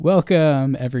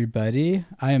Welcome, everybody.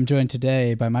 I am joined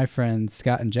today by my friends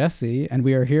Scott and Jesse, and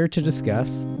we are here to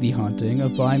discuss The Haunting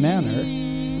of Bly Manor.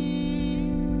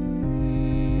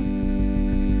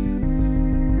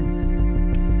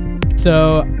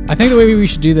 So, I think the way we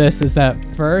should do this is that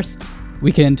first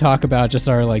we can talk about just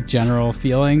our general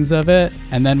feelings of it,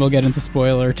 and then we'll get into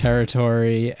spoiler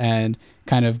territory and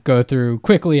kind of go through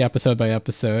quickly episode by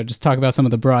episode, just talk about some of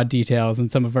the broad details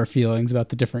and some of our feelings about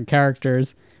the different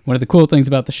characters. One of the cool things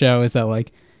about the show is that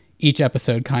each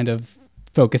episode kind of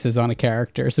focuses on a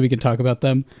character, so we can talk about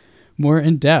them more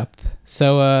in depth.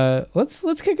 So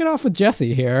let's kick it off with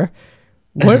Jesse here.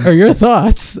 What are your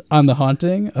thoughts on The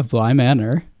Haunting of Bly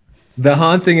Manor? The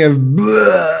Haunting of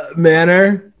Bly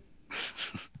Manor?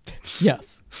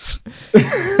 Yes.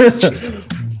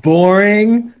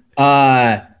 Boring.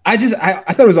 I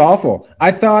thought it was awful.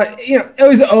 I thought, it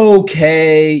was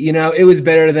okay. It was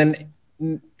better than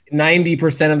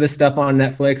 90% of the stuff on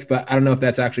Netflix, but I don't know if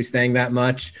that's actually saying that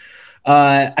much.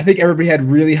 I think everybody had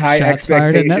really high expectations.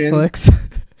 Shots fired at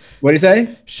Netflix. What do you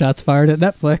say? Shots fired at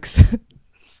Netflix.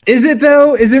 Is it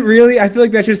though? Is it really? I feel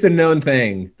like that's just a known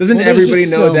thing. Doesn't everybody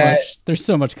know that? There's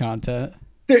so much content.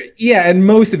 And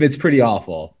most of it's pretty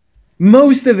awful.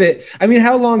 Most of it. I mean,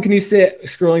 how long can you sit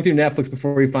scrolling through Netflix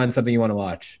before you find something you want to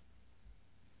watch?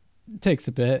 It takes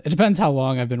a bit. It depends how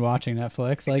long I've been watching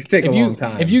Netflix. It take a long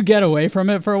time. If you get away from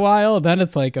it for a while, then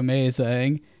it's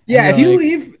amazing. Yeah, if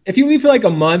you leave for a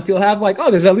month, you'll have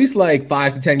there's at least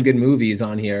 5 to 10 good movies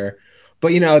on here.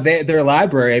 But their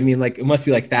library, I mean, it must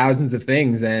be thousands of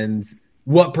things, and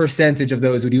what percentage of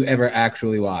those would you ever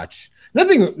actually watch? Not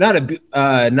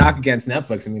a knock against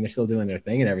Netflix. I mean, they're still doing their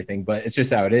thing and everything, but it's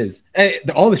just how it is.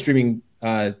 All the streaming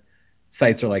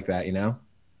sites are like that,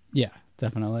 Yeah,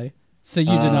 definitely. So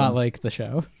you did not like the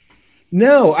show?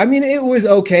 No, I mean, it was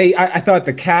okay. I thought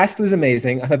the cast was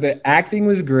amazing. I thought the acting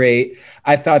was great.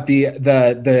 I thought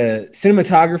the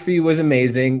cinematography was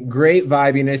amazing. Great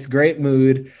vibiness, great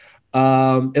mood.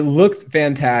 It looked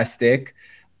fantastic.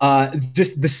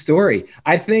 Just the story.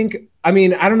 I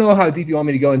don't know how deep you want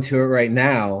me to go into it right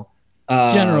now.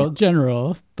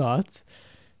 General thoughts.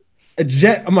 All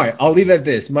right, I'll leave it at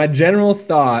this. My general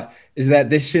thought is that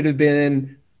this should have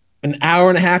been an hour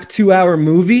and a half, 2 hour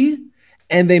movie,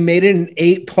 and they made it an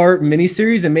 8-part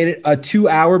miniseries and made it a 2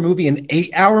 hour movie, an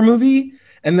 8-hour movie.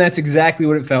 And that's exactly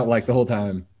what it felt like the whole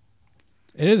time.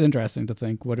 It is interesting to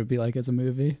think what it'd be like as a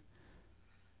movie.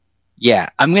 Yeah,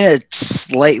 I'm going to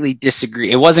slightly disagree.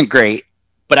 It wasn't great,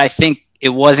 but I think it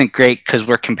wasn't great because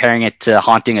we're comparing it to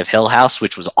Haunting of Hill House,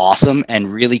 which was awesome and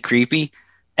really creepy.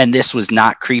 And this was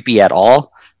not creepy at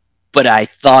all. But I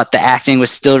thought the acting was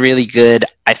still really good.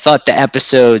 I thought the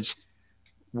episodes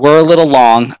were a little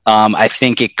long. I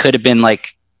think it could have been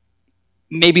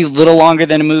maybe a little longer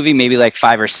than a movie, maybe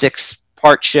 5 or 6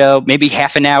 part show, maybe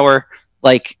half an hour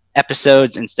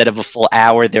episodes instead of a full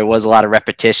hour. There was a lot of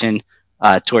repetition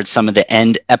towards some of the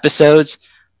end episodes.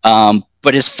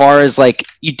 But as far as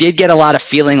you did get a lot of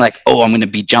feeling oh, I'm going to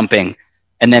be jumping.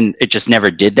 And then it just never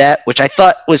did that, which I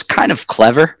thought was kind of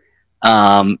clever.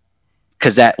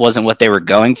 Because that wasn't what they were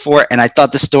going for. And I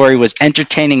thought the story was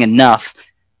entertaining enough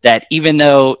that even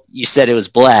though you said it was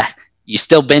blah, you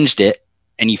still binged it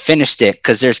and you finished it,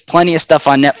 because there's plenty of stuff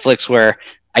on Netflix where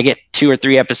I get 2 or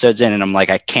 3 episodes in and I'm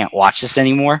I can't watch this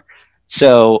anymore.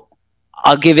 So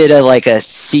I'll give it a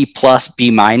C+,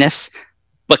 B-.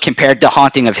 But compared to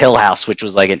Haunting of Hill House, which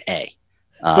was an A.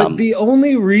 But the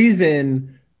only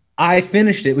reason I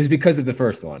finished it was because of the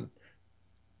first one.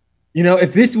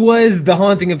 If this was The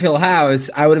Haunting of Hill House,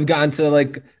 I would have gotten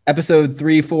to episode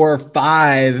 3, 4,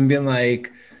 5 and been I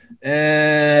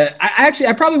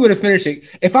probably would have finished it.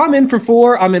 If I'm in for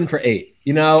 4, I'm in for 8.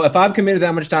 If I've committed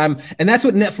that much time, and that's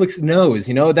what Netflix knows,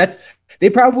 they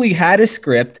probably had a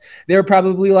script. They were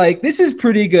probably this is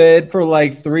pretty good for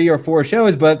 3 or 4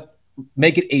 shows, but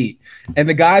make it 8. And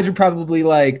the guys were probably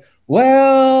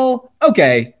well,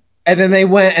 okay. And then they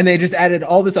went and they just added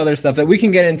all this other stuff that we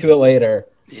can get into it later.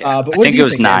 Yeah, but I think it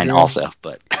was 9 Andrew? Also,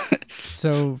 but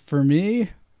so for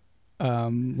me,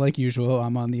 like usual,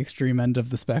 I'm on the extreme end of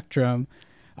the spectrum.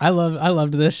 I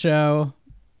loved this show.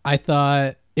 I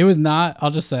thought it was not,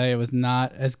 I'll just say it was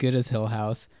not as good as Hill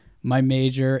House. If I'm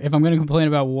going to complain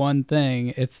about one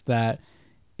thing, it's that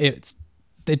it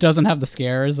doesn't have the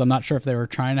scares. I'm not sure if they were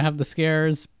trying to have the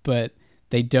scares, but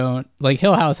they don't.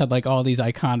 Hill House had all these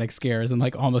iconic scares in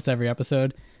almost every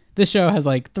episode. This show has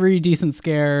 3 decent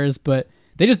scares, but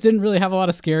they just didn't really have a lot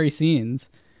of scary scenes.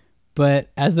 But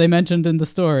as they mentioned in the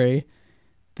story,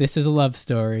 this is a love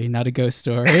story, not a ghost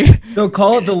story. So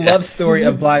call it the love story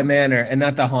of Bly Manor and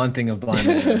not the haunting of Bly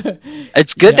Manor.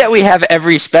 It's good that we have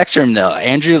every spectrum, though.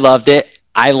 Andrew loved it.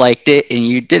 I liked it and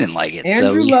you didn't like it.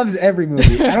 Andrew loves every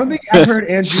movie. I don't think I've heard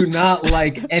Andrew not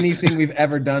like anything we've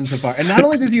ever done so far. And not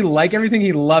only does he like everything,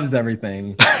 he loves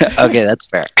everything. Okay, that's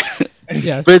fair.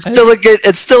 Yes, But it's still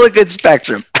a good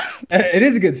spectrum. It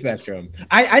is a good spectrum.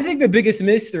 I think the biggest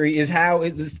mystery is how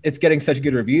it's getting such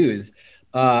good reviews.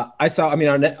 I saw, I mean,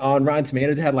 on Rotten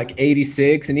Tomatoes, it had like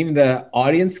 86, and even the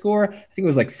audience score, I think it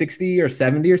was like 60 or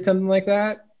 70 or something like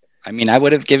that. I mean, I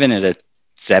would have given it a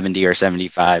 70 or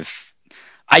 75.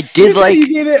 I did like. You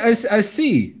gave it a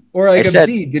C or like a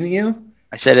B, didn't you?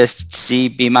 I said a C,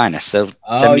 B minus, so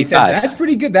 75. That's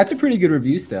pretty good. That's a pretty good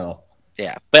review still.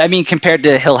 Yeah, but I mean, compared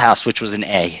to Hill House, which was an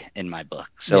A in my book,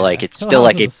 so Yeah, like it's Hill still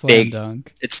House like a was a big. slam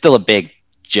dunk. It's still a big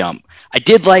jump. I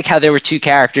did like how there were two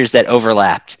characters that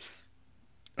overlapped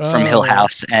from Hill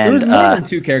House, and there was more than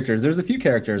two characters. There's a few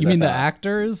characters. You mean the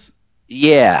actors?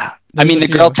 Yeah, I There's mean a the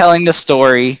few. girl telling the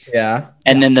story. Yeah,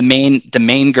 and then the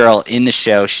main girl in the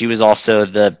show, she was also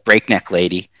the breakneck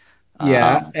lady.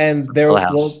 Yeah, and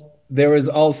there was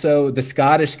also the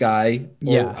Scottish guy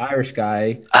or Irish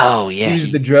guy. Oh yeah, he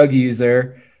was the drug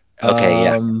user. Okay,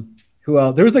 yeah. Who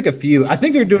else? There was like a few. I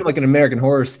think they're doing like an American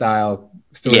Horror style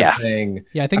sort of thing.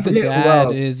 Yeah, I think the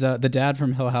dad is the dad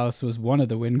from Hill House was one of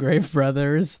the Wingrave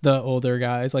brothers, the older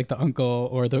guys, like the uncle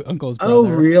or the uncle's brother. Oh,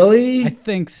 really? I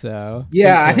think so.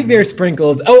 Yeah, I think they're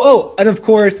sprinkled. Oh, and of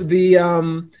course the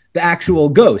actual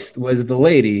ghost was the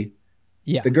lady.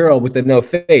 Yeah, the girl with the no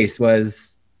face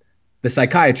was the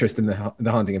psychiatrist in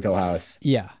the Haunting of Hill House.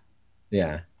 Yeah.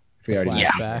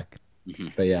 Flashback.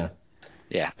 But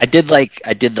yeah, I did like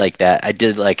that. I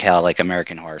did like how like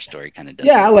American Horror Story kind of does.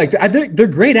 Yeah, I like that. They're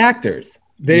great actors.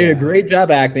 They did a great job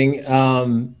acting.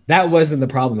 That wasn't the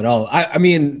problem at all. I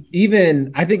mean,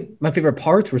 even I think my favorite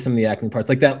parts were some of the acting parts,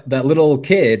 like that little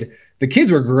kid. The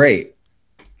kids were great.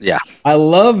 Yeah, I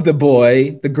love the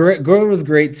boy. The girl was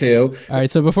great too. All right,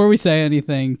 so before we say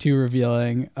anything too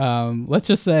revealing, let's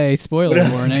just say spoiler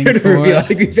warning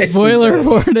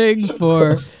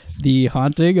for The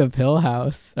Haunting of Hill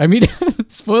House. I mean,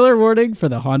 spoiler warning for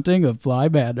The Haunting of Bly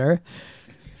Manor.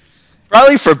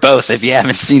 Probably for both if you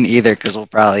haven't seen either, because we'll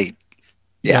probably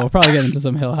we'll probably get into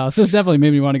some Hill House. This definitely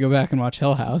made me want to go back and watch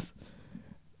Hill House.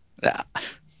 Yeah.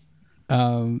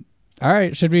 All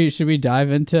right, should we dive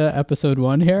into episode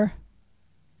 1 here?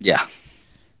 Yeah.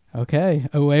 Okay,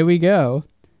 away we go.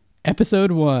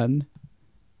 Episode 1,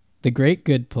 The Great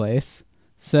Good Place.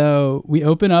 So we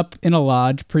open up in a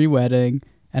lodge pre-wedding,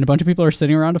 and a bunch of people are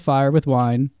sitting around a fire with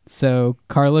wine. So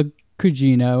Carla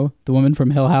Gugino, the woman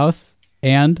from Hill House,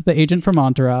 and the agent from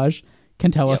Entourage can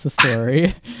tell us a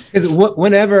story. Because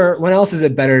when else is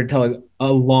it better to tell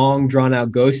a long,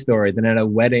 drawn-out ghost story than at a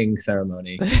wedding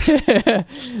ceremony?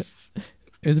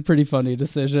 It was a pretty funny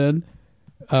decision.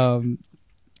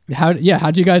 How'd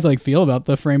you guys like feel about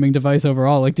the framing device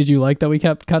overall? Like, did you like that we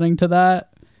kept cutting to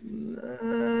that?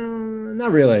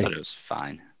 Not really. I thought it was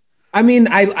fine. I mean,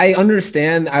 I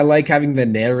understand. I like having the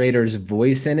narrator's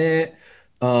voice in it.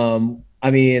 I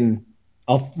mean,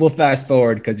 we'll fast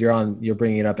forward because you're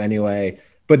bringing it up anyway.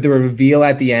 But the reveal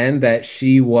at the end that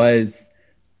she was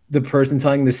the person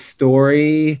telling the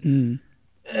story.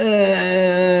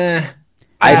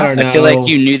 I don't know. I feel like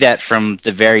you knew that from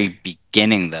the very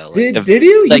beginning, though. Like did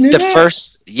you? Like you the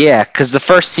first, because the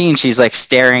first scene, she's like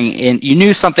staring in. You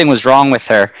knew something was wrong with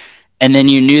her, and then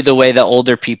you knew the way the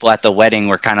older people at the wedding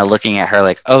were kind of looking at her,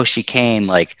 like, "Oh, she came."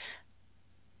 Like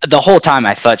the whole time,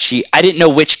 I thought I didn't know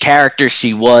which character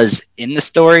she was in the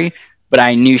story, but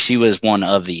I knew she was one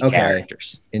of the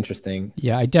characters. Interesting.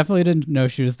 Yeah, I definitely didn't know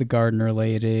she was the gardener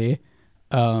lady.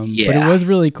 But it was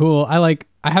really cool.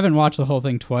 I haven't watched the whole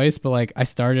thing twice, but like I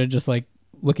started just like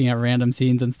looking at random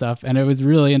scenes and stuff, and it was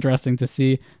really interesting to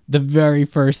see the very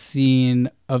first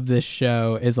scene of this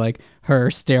show is like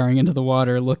her staring into the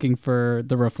water looking for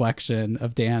the reflection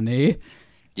of Danny.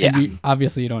 Yeah.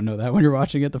 Obviously you don't know that when you're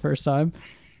watching it the first time.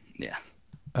 Yeah.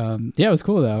 It was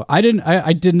cool though. I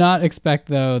did not expect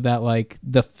though that like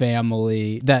the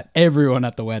family, that everyone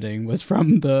at the wedding was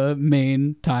from the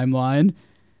main timeline.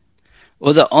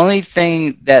 Well, the only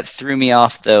thing that threw me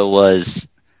off, though, was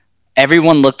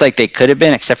everyone looked like they could have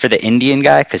been, except for the Indian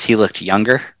guy, because he looked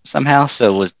younger somehow.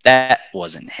 So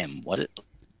wasn't him, was it?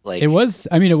 Like it was.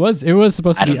 I mean, it was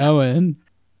supposed to be Owen.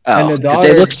 Oh, because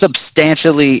they looked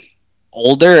substantially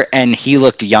older, and he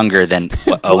looked younger than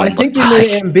what Owen looked like. I think they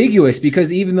made it ambiguous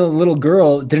because even the little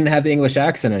girl didn't have the English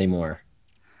accent anymore.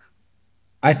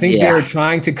 I think they were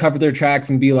trying to cover their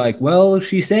tracks and be like, well,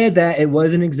 she said that it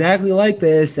wasn't exactly like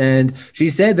this. And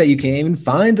she said that you can't even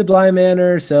find the Bly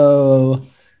Manor. So,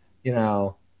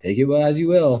 take it as you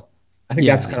will. I think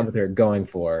that's kind of what they're going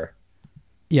for.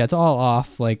 Yeah, it's all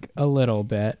off like a little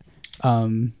bit.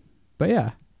 But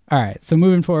yeah, All right. So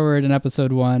moving forward in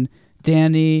episode 1,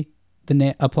 Danny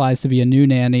applies to be a new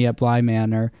nanny at Bly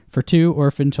Manor for 2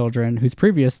 orphan children whose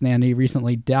previous nanny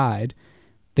recently died.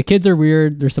 The kids are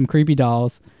weird. There's some creepy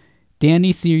dolls.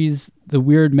 Danny sees the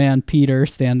weird man Peter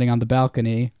standing on the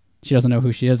balcony. She doesn't know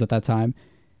who she is at that time.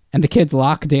 And the kids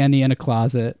lock Danny in a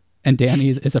closet, and Danny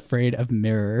is afraid of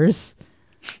mirrors.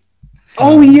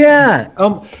 Oh yeah.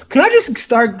 Can I just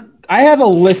start? I have a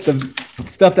list of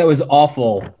stuff that was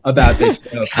awful about this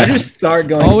show. I just start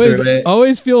going through it.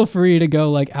 Always feel free to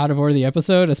go like out of order the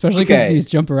episode, especially because these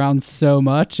jump around so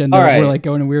much, and we're like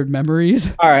going to weird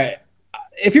memories. All right.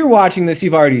 If you're watching this,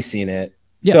 you've already seen it.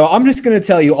 Yeah. So I'm just going to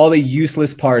tell you all the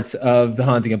useless parts of The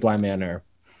Haunting of Bly Manor.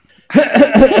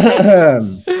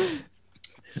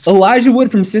 Elijah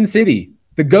Wood from Sin City,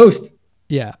 the ghost.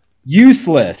 Yeah.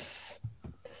 Useless.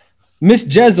 Miss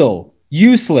Jezel,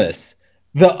 useless.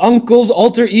 The uncle's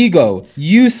alter ego,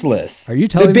 useless. Are you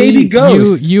telling the baby me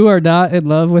ghost? You are not in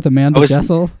love with Amanda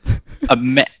Jezel?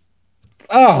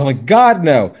 Oh my God,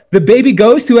 no. The baby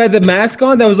ghost who had the mask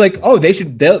on, that was like, oh,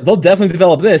 they'll definitely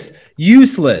develop this.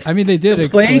 Useless. I mean, they did. The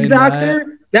plague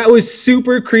doctor, that was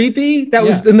super creepy. That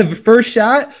was in the first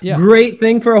shot. Yeah. Great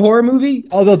thing for a horror movie.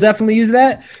 Oh, they'll definitely use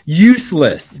that.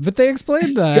 Useless. But they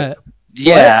explained that.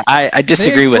 Yeah, I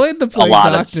disagree with the a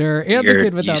lot doctor of and the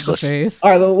kid without the face.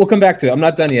 All right, we'll come back to it. I'm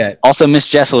not done yet. Also, Miss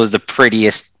Jessel is the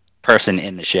prettiest person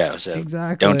in the show, so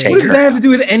don't take her. What does that have to do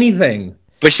with anything?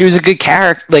 But she was a good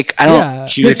character. Like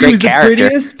she was a great character.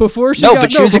 Before she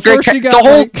was a great character.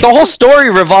 The whole story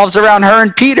revolves around her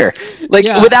and Peter. Like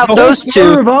without those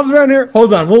two, revolves around her.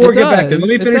 Hold on, we'll get back to it. Let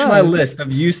me finish my list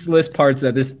of useless parts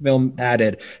that this film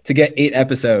added to get 8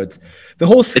 episodes. The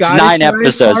whole Scottish. It's 9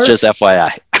 episodes, part, just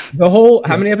FYI. The whole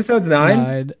how many episodes?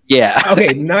 9? Yeah.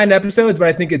 Okay, 9 episodes, but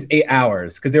I think it's 8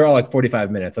 hours because they're all like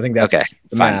 45 minutes. I think that's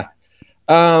the math.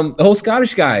 The whole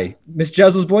Scottish guy, Miss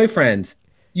Jezel's boyfriend.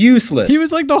 Useless. He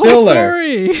was like the whole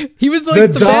story. He was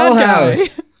like the bad guy.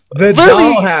 The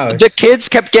dollhouse. The kids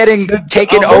kept getting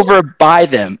taken over by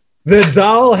them. The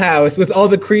dollhouse with all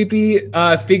the creepy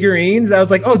figurines. I was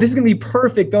like, oh, this is gonna be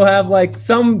perfect. They'll have like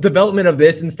some development of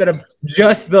this instead of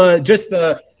just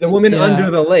the woman under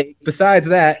the lake. Besides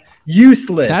that,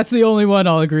 useless. That's the only one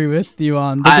I'll agree with you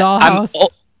on. The dollhouse.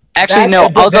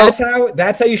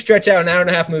 That's how you stretch out an hour and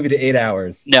a half movie to 8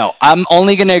 hours. No, I'm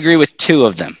only gonna agree with 2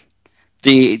 of them.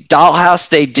 The dollhouse,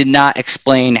 they did not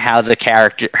explain how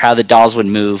the dolls would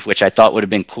move, which I thought would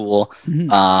have been cool.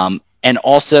 Mm-hmm. And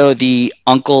also the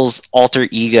uncle's alter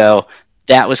ego,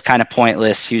 that was kind of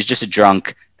pointless. He was just a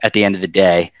drunk at the end of the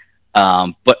day.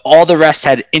 But all the rest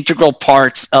had integral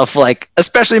parts of like,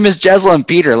 especially Miss Jezel and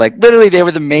Peter. Like literally, they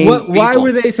were the main. Why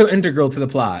were they so integral to the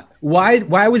plot?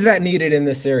 Why was that needed in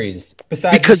this series?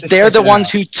 Because they're the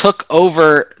ones who took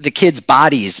over the kids'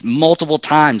 bodies multiple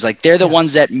times. Like they're the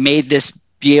ones that made this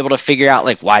be able to figure out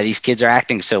like why these kids are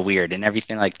acting so weird and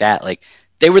everything like that. Like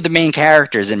they were the main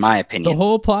characters in my opinion. The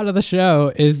whole plot of the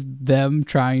show is them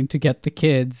trying to get the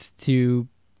kids to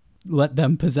let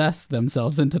them possess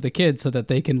themselves into the kids so that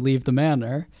they can leave the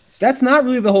manor. That's not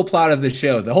really the whole plot of the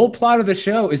show. The whole plot of the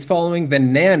show is following the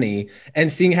nanny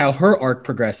and seeing how her arc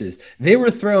progresses. They were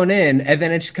thrown in, and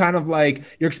then it's kind of like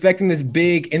you're expecting this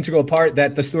big integral part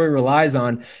that the story relies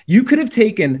on. You could have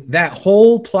taken that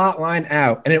whole plot line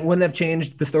out, and it wouldn't have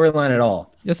changed the storyline at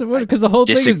all. Yes, it would, because the whole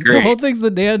thing's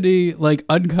the nanny like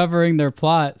uncovering their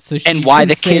plot, so she and why can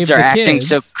the kids are acting kids.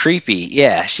 So creepy.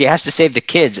 Yeah, she has to save the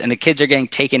kids, and the kids are getting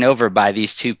taken over by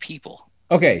these 2 people.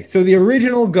 Okay, so the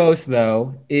original ghost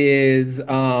though is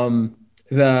the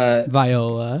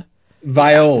Viola,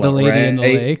 the lady in the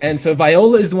lake, and so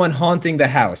Viola is the one haunting the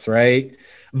house, right?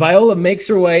 Viola makes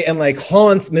her way and like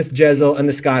haunts Miss Jezel and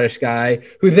the Scottish guy,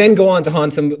 who then go on to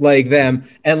haunt some like them,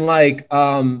 and like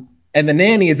and the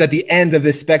nanny is at the end of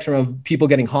this spectrum of people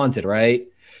getting haunted, right?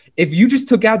 If you just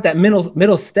took out that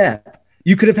middle step,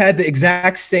 you could have had the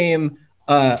exact same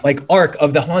like arc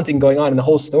of the haunting going on in the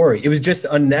whole story. It was just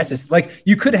unnecessary. Like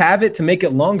you could have it to make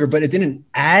it longer, but it didn't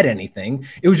add anything.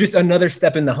 It was just another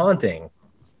step in the haunting.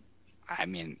 I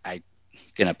mean, I'm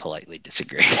gonna politely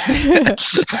disagree.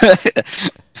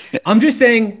 I'm just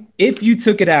saying, if you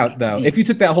took it out though, if you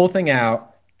took that whole thing out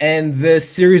and the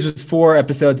series was 4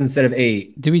 episodes instead of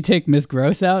 8. Do we take Miss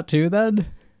Gross out too then?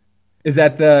 Is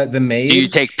that the maid? Do you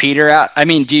take Peter out? I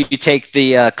mean, do you take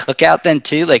the cook out then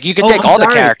too? Like you could take all the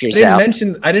characters out.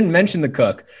 I didn't mention the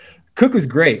cook. Cook was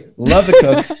great. Love the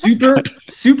cook.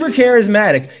 super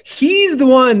charismatic. He's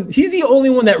the only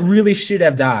one that really should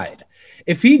have died.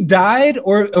 if he died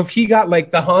or if he got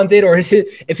like the haunted or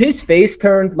if his face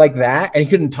turned like that and he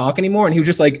couldn't talk anymore and he was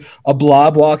just like a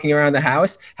blob walking around the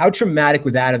house, how traumatic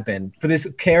would that have been for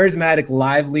this charismatic,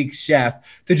 lively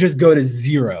chef to just go to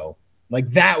zero? Like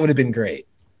that would have been great.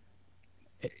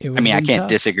 I mean, I can't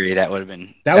disagree. That would have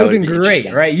been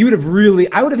great, right?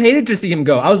 I would have hated to see him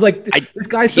go. I was like, this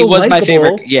guy's so likable. He was my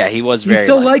favorite. Yeah, he's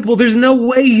so likable. There's no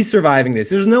way he's surviving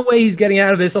this. There's no way he's getting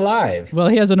out of this alive. Well,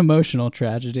 he has an emotional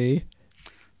tragedy.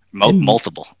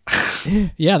 Multiple.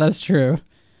 Yeah, that's true.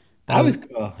 All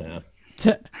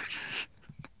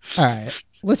right.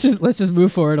 Let's just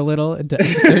move forward a little into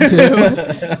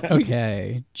episode 2.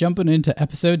 Okay. Jumping into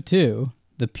episode 2,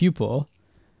 The Pupil.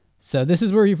 So this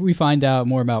is where we find out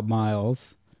more about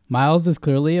Miles. Miles is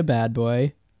clearly a bad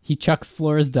boy. He chucks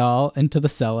Flora's doll into the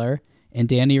cellar, and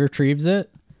Danny retrieves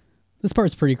it. This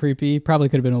part's pretty creepy. Probably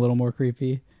could have been a little more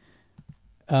creepy.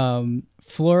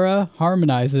 Flora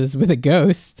harmonizes with a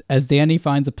ghost as Danny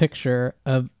finds a picture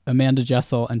of Amanda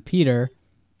Jessel and Peter,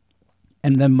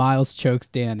 and then Miles chokes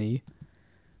Danny.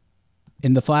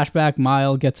 In the flashback,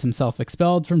 Miles gets himself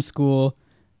expelled from school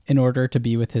in order to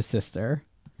be with his sister.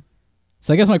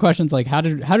 So I guess my question's like, how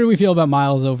did we feel about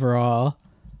Miles overall?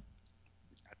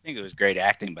 I think it was great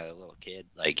acting by the little kid.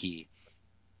 Like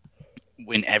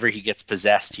whenever he gets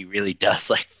possessed, he really does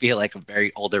like feel like a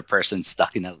very older person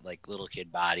stuck in a like little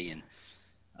kid body. And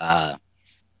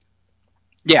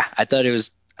yeah, I thought it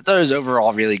was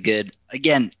overall really good.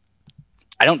 Again,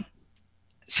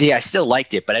 I still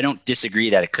liked it, but I don't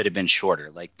disagree that it could have been shorter.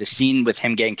 Like the scene with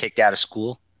him getting kicked out of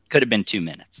school could have been 2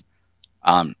 minutes.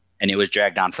 And it was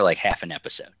dragged on for like half an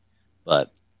episode.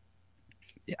 But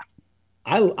yeah.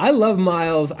 I love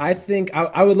Miles. I think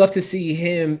I would love to see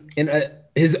him in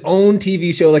his own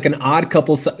TV show, like an Odd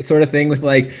Couple sort of thing with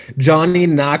like Johnny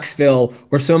Knoxville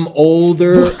or some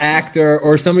older actor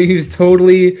or somebody who's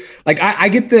totally like, I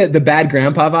get the bad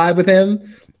grandpa vibe with him.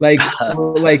 Like,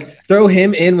 like throw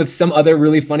him in with some other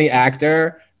really funny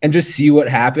actor and just see what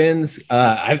happens.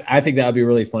 I think that would be a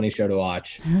really funny show to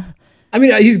watch. I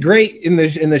mean, he's great in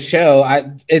the show.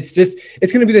 It's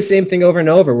going to be the same thing over and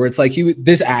over where it's like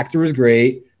this actor was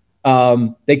great.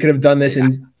 They could have done this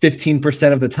in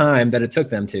 15% of the time that it took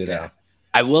them to, though.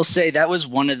 I will say that was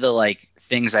one of the like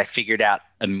things I figured out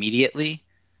immediately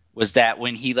was that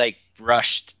when he like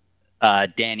brushed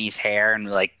Danny's hair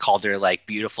and like called her like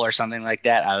beautiful or something like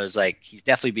that, I was like, he's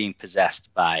definitely being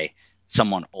possessed by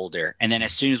someone older. And then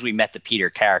as soon as we met the Peter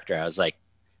character, I was like,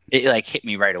 it like hit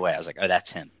me right away. I was like, oh,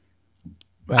 that's him.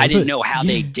 I didn't know how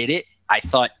they did it. I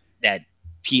thought that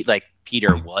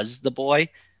Peter was the boy,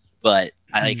 but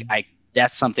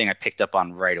that's something I picked up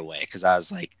on right away because I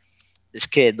was like, this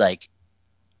kid, like,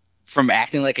 from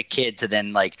acting like a kid to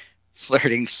then like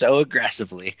flirting so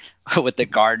aggressively with the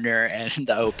gardener and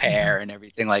the au pair and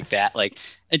everything like that. Like,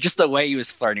 and just the way he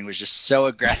was flirting was just so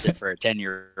aggressive for a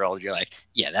 10-year-old. You're like,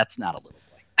 yeah, that's not a little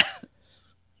boy.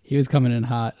 He was coming in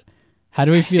hot. How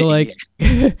do we feel like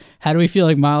how do we feel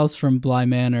like Miles from Bly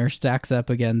Manor stacks up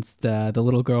against the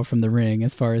little girl from The Ring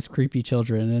as far as creepy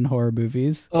children in horror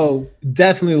movies? Oh,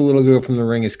 definitely the little girl from The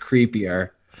Ring is creepier.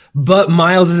 But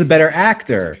Miles is a better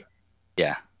actor.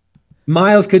 Yeah.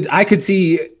 I could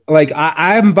see like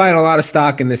I'm buying a lot of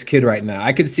stock in this kid right now.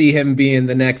 I could see him being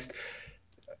the next,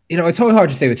 it's totally hard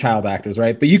to say with child actors,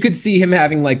 right? But you could see him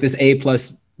having like this A+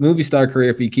 movie star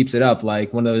career if he keeps it up,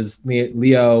 like one of those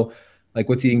Leo, like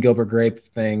what's eating Gilbert Grape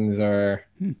things, or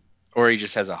he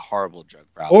just has a horrible drug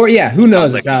problem. Or yeah, who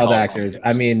knows? Like child actors.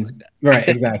 I mean, right,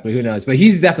 exactly. Who knows? But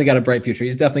he's definitely got a bright future.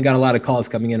 He's definitely got a lot of calls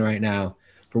coming in right now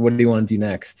for what do you want to do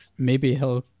next. Maybe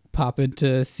he'll pop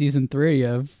into season 3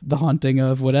 of The Haunting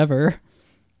of whatever.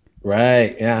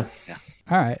 Right. Yeah.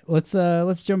 All right. Let's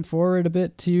jump forward a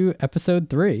bit to episode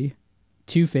 3,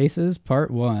 Two Faces, Part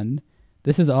 1.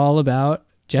 This is all about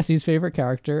Jesse's favorite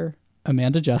character,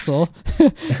 Amanda Jessel.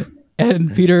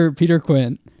 And Peter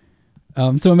Quint.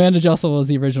 So Amanda Jessel was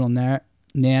the original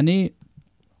nanny,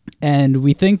 and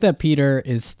we think that Peter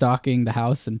is stalking the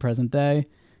house in present day.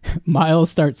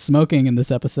 Miles starts smoking in this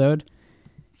episode.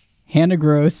 Hannah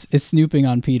Gross is snooping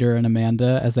on Peter and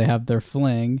Amanda as they have their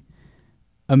fling.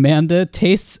 Amanda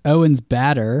tastes Owen's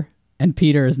batter, and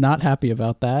Peter is not happy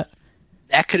about that.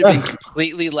 That could have been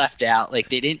completely left out. Like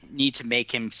they didn't need to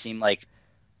make him seem like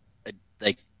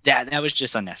that. That was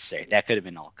just unnecessary. That could have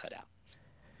been all cut out.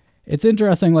 It's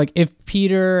interesting, like, if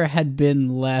Peter had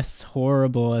been less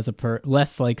horrible as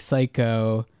less, like,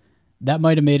 psycho, that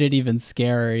might have made it even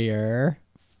scarier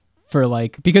for,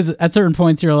 like, because at certain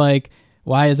points you're like,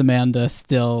 why is Amanda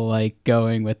still, like,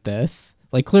 going with this?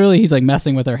 Like, clearly he's, like,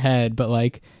 messing with her head, but,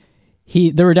 like,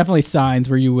 there were definitely signs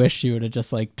where you wish she would have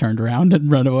just, like, turned around and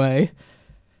run away.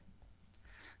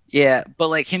 Yeah, but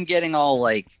like him getting all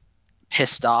like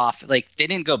pissed off, like they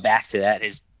didn't go back to that.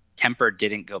 His temper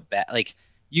didn't go back. Like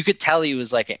you could tell he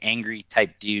was like an angry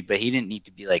type dude, but he didn't need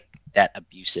to be like that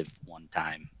abusive one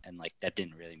time, and like that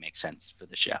didn't really make sense for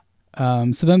the show.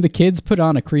 So then the kids put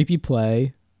on a creepy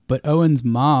play, but Owen's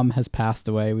mom has passed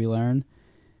away, we learn.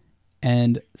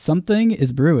 And something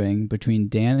is brewing between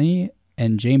Danny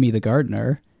and Jamie the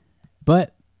gardener,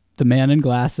 but the man in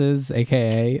glasses,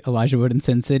 aka Elijah Wood in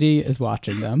Sin City, is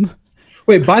watching them.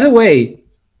 Wait, by the way,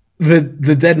 the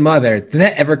dead mother, did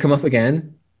that ever come up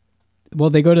again? Well,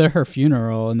 they go to her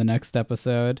funeral in the next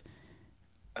episode.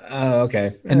 Oh,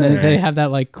 okay. And then they have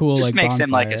that like cool Just like makes him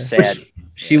like a bonfire. sad.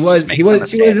 She wasn't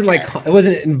like, it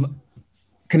wasn't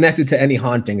connected to any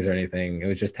hauntings or anything. It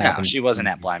was just No, happened. she wasn't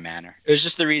at Bly Manor. It was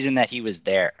just the reason that he was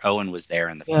there. Owen was there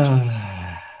in the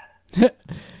future.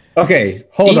 Okay,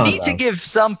 hold on. You need to give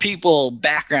some people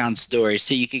background stories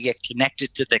so you could get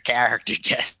connected to the character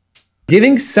guests.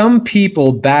 Giving some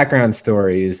people background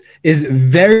stories is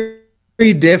very,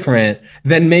 very different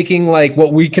than making like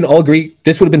what we can all agree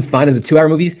this would have been fine as a 2-hour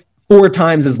movie 4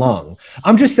 times as long.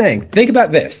 I'm just saying, think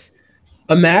about this.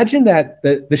 Imagine that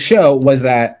the show was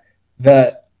that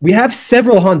we have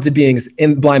several haunted beings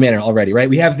in Bly Manor already, right?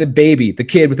 We have the baby, the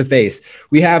kid with the face.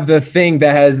 We have the thing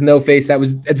that has no face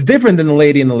it's different than the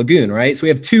lady in the lagoon, right? So we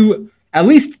have at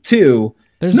least two.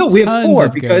 We have 4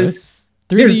 because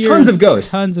there's tons of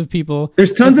ghosts. Tons of people.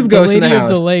 There's tons of ghosts in the house. The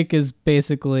lady of the lake is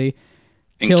basically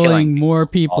killing more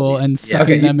people and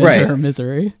sucking them into her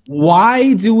misery.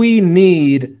 Why do we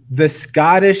need the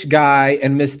Scottish guy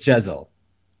and Miss Jezzel?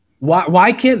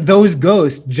 Why can't those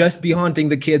ghosts just be haunting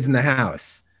the kids in the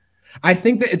house? I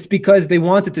think that it's because they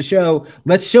wanted to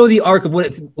let's show the arc of what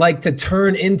it's like to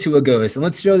turn into a ghost. And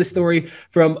let's show the story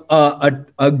from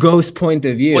a ghost point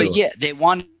of view. Well, yeah, they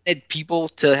wanted people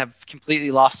to have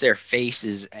completely lost their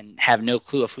faces and have no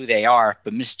clue of who they are.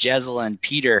 But Miss Jezzel and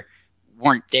Peter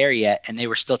weren't there yet, and they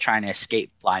were still trying to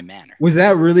escape Bly Manor. Was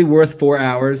that really worth 4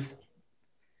 hours?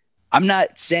 I'm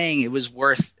not saying it was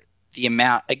worth the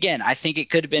amount. Again, I think it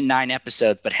could have been 9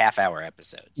 episodes, but half-hour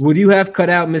episodes. Would you have cut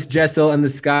out Miss Jessel and the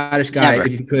Scottish guy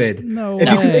if you could? No if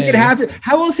way. you could make it half,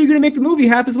 how else are you going to make the movie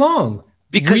half as long?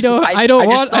 Because I don't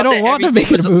want to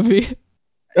make it a movie.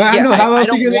 I know. How else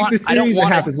are you going to make the series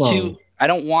half as long? I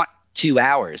don't want 2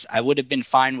 hours. I would have been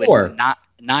fine with not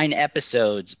 9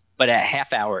 episodes, but at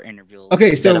half-hour intervals.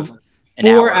 Okay, so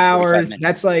 4 hours.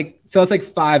 That's like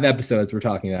 5 episodes we're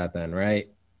talking about then, right?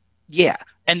 Yeah.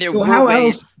 And there were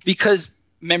ways, because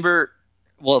remember,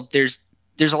 well, there's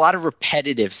a lot of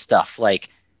repetitive stuff, like,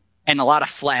 and a lot of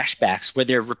flashbacks where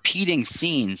they're repeating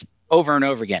scenes over and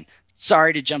over again.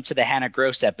 Sorry to jump to the Hannah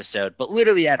Gross episode, but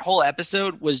literally that whole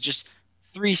episode was just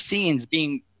 3 scenes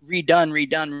being redone,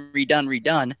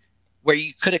 where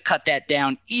you could have cut that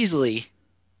down easily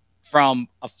from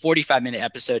a 45-minute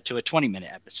episode to a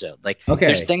 20-minute episode. Like,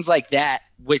 there's things like that,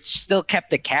 which still kept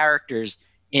the characters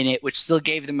in it, which still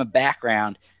gave them a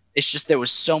background. It's just there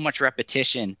was so much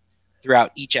repetition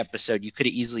throughout each episode. You could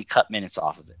have easily cut minutes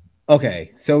off of it.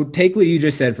 Okay, so take what you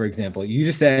just said, for example. You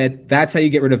just said that's how you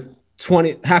get rid of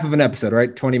half of an episode,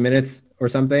 right? 20 minutes or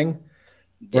something,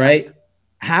 right?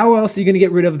 How else are you going to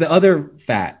get rid of the other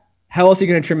fat? How else are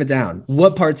you going to trim it down?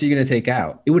 What parts are you going to take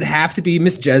out? It would have to be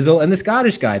Miss Jezzel and the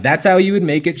Scottish guy. That's how you would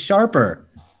make it sharper.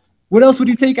 What else would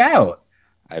you take out?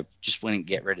 I just wouldn't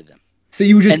get rid of them. So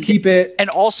you would just keep it, and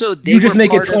also you just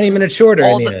make it 20 minutes shorter.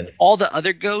 All the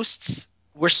other ghosts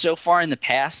were so far in the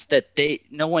past that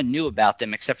no one knew about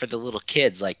them except for the little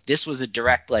kids. Like, this was a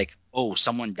direct, like, oh,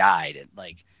 someone died,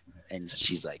 and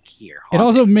she's like, here. It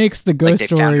also makes the ghost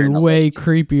story way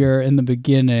creepier in the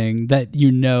beginning, that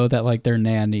that like their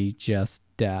nanny just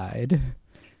died.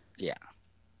 Yeah.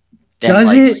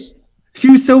 Does it? She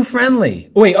was so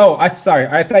friendly. Wait, sorry.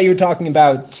 I thought you were talking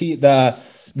about the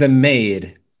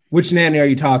maid. Which nanny are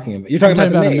you talking about? You're talking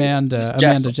about Amanda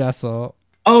Jessel.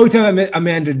 Oh, you're talking about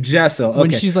Amanda Jessel. Okay. When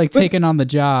she's like taking on the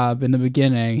job in the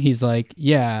beginning, he's like,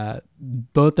 yeah,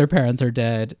 both their parents are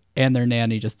dead and their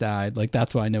nanny just died. Like,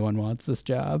 that's why no one wants this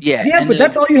job. Yeah, but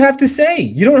that's all you have to say.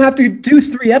 You don't have to do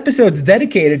 3 episodes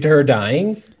dedicated to her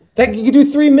dying. That you can do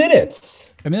 3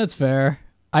 minutes. I mean, that's fair.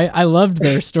 I loved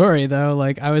their story though.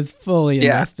 Like, I was fully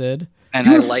invested. And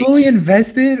you were fully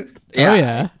invested? Yeah. Oh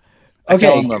yeah. I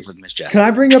fell in love with Miss Jessica. Can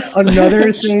I bring up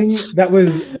another thing that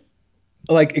was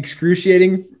like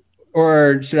excruciating,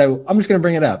 or should I? I'm just gonna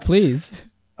bring it up. Please.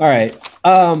 All right.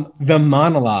 The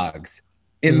monologues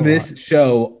in this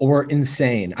show were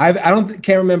insane. I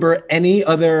can't remember any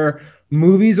other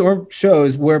movies or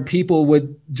shows where people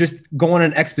would just go on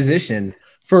an exposition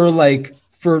for like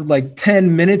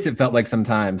 10 minutes. It felt like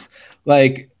sometimes,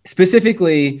 like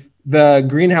specifically the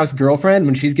greenhouse girlfriend,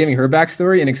 when she's giving her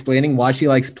backstory and explaining why she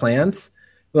likes plants,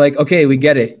 like, okay, we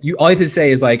get it. You all you have to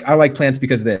say is like, I like plants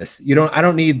because of this. I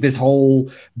don't need this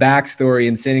whole backstory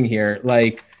and sitting here.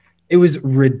 Like, it was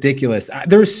ridiculous.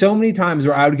 There were so many times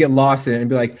where I would get lost in it and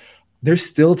be like, they're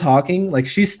still talking. Like,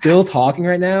 she's still talking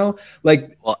right now.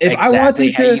 Like, Well, if exactly I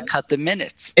wanted how to, you cut the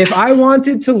minutes. if I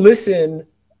wanted to listen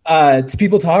to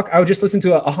people talk, I would just listen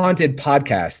to a haunted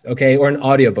podcast, okay, or an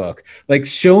audiobook. Like,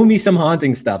 show me some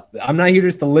haunting stuff. I'm not here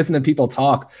just to listen to people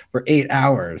talk for 8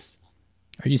 hours.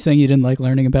 Are you saying you didn't like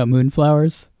learning about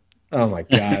moonflowers? Oh my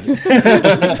God.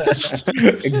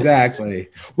 Exactly.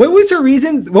 What was her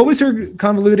reason? What was her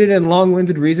convoluted and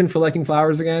long-winded reason for liking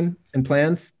flowers again and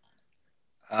plants?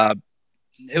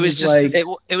 It was just like,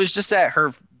 it was just that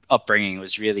her upbringing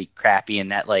was really crappy,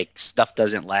 and that like stuff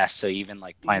doesn't last. So even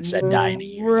like plants that die in a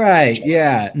year. Right.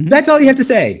 Yeah. That's all you have to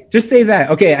say. Just say that.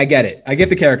 Okay, I get it. I get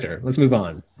the character. Let's move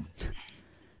on.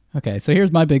 Okay, so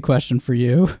here's my big question for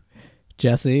you,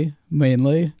 Jesse,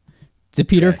 mainly. Do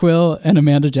Peter Quill and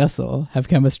Amanda Jessel have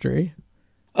chemistry?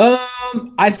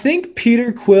 I think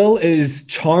Peter Quill is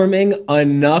charming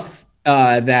enough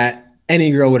that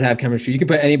any girl would have chemistry. You can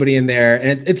put anybody in there,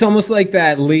 and it's almost like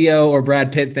that Leo or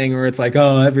Brad Pitt thing where it's like,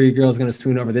 oh, every girl's gonna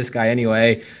swoon over this guy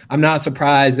anyway. I'm not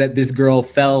surprised that this girl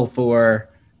fell for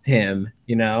him.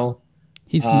 You know,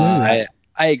 He's smooth.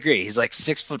 I agree. He's like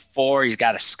 6'4". He's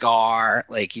got a scar.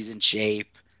 Like he's in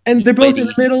shape. and they're both in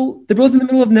the middle. They're both in the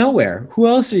middle of nowhere. Who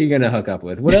else are you gonna hook up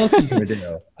with? What else are you gonna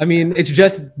do? I mean, it's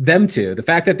just them two. The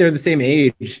fact that they're the same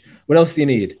age. What else do you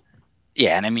need?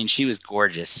 Yeah, and I mean, she was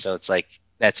gorgeous, so it's like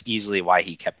that's easily why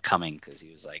he kept coming, because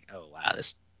he was like, oh wow,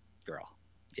 this girl.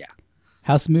 Yeah.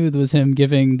 How smooth was him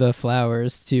giving the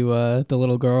flowers to the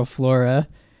little girl Flora?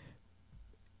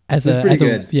 That's pretty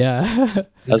good. Yeah.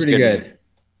 That's pretty good.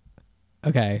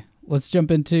 Okay, let's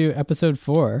jump into episode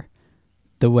 4,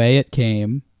 The Way It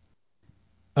Came.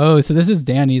 Oh, so this is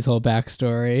Danny's whole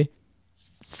backstory.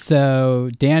 So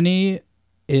Danny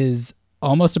is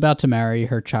almost about to marry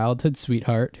her childhood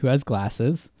sweetheart who has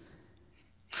glasses.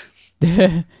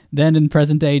 Then in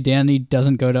present day, Danny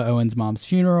doesn't go to Owen's mom's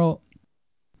funeral.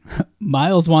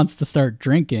 Miles wants to start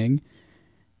drinking.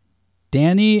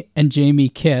 Danny and Jamie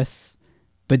kiss,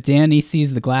 but Danny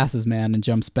sees the glasses man and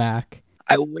jumps back.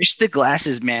 I wish the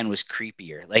glasses man was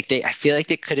creepier. Like I feel like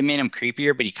they could have made him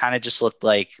creepier, but he kind of just looked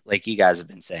like you guys have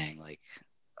been saying,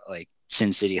 like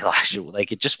Sin City Elijah.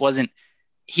 Like it just wasn't.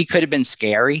 He could have been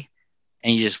scary,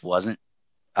 and he just wasn't.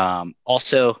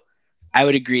 Also, I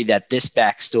would agree that this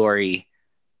backstory,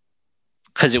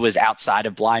 because it was outside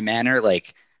of Bly Manor,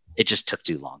 like it just took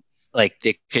too long. Like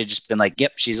they could have just been like,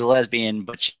 "Yep, she's a lesbian,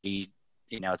 but she,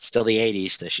 it's still the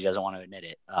 '80s, so she doesn't want to admit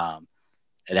it."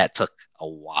 That took a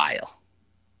while.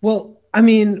 Well, I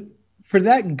mean, for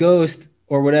that ghost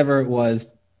or whatever it was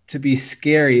to be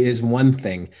scary is one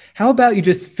thing. How about you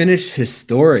just finish his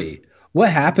story? What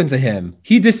happened to him?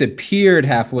 He disappeared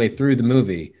halfway through the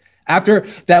movie. After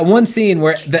that one scene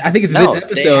where I think it's this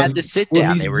episode. They had to sit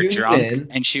down. They were drunk,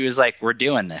 and she was like, "We're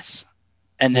doing this."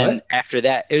 And then after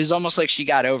that, it was almost like she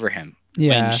got over him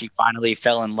when she finally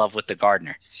fell in love with the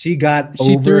gardener. She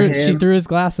threw him. She threw his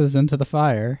glasses into the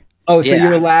fire. Oh, so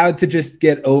you're allowed to just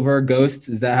get over ghosts?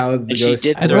 Is that how the ghost?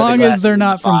 As long as they're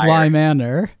not from Bly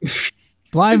Manor.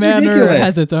 Bly Manor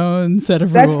has its own set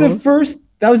of rules.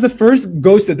 That was the first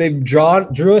ghost that they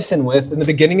drew us in with in the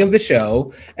beginning of the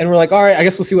show, and we're like, all right, I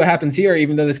guess we'll see what happens here.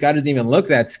 Even though this guy doesn't even look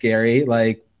that scary,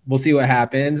 like we'll see what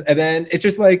happens. And then it's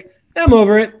just like, I'm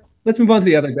over it. Let's move on to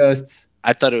the other ghosts.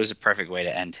 I thought it was a perfect way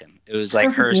to end him. It was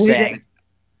like her saying,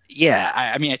 "Yeah,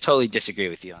 I mean, I totally disagree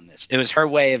with you on this." It was her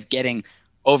way of getting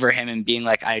over him and being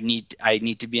like, I need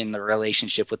to be in the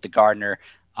relationship with the gardener.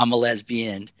 I'm a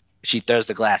lesbian. She throws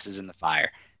the glasses in the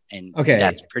fire. And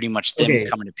that's pretty much them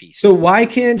coming to peace. So why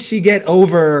can't she get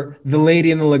over the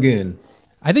lady in the lagoon?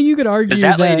 I think you could argue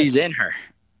that lady's in her.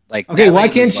 Like, why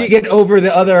can't she get over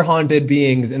the other haunted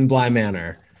beings in Bly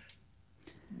Manor?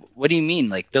 What do you mean?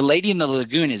 Like the lady in the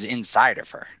lagoon is inside of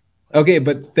her. Okay,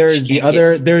 but there's the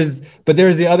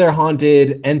other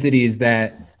haunted entities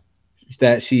that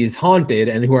she's haunted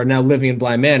and who are now living in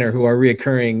Bly Manor, who are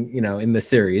reoccurring, in the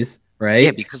series, right?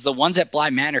 Yeah, because the ones at Bly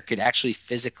Manor could actually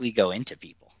physically go into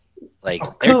people. Like,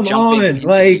 come on,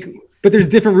 but there's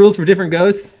different rules for different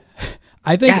ghosts.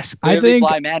 I think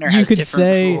Bly Manor has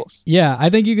different rules. Yeah, I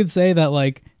think you could say that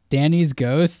like Danny's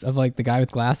ghost of like the guy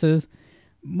with glasses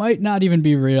might not even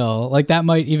be real. Like that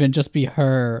might even just be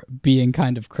her being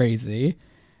kind of crazy,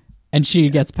 and she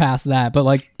gets past that. But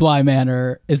like Bly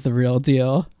Manor is the real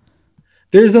deal.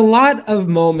 There's a lot of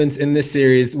moments in this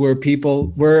series where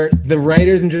the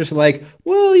writers and just like,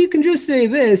 well, you can just say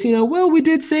this, well, we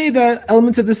did say that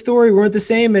elements of the story weren't the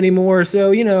same anymore.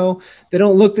 So, they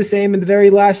don't look the same in the very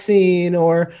last scene,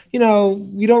 or, we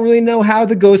don't really know how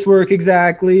the ghosts work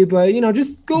exactly, but,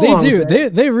 just go They on. do.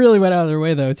 They really went out of their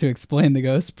way, though, to explain the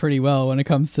ghosts pretty well when it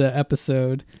comes to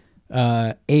episode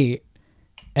 8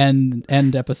 and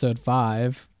episode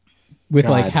 5. With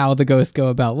God. like how the ghosts go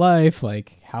about life,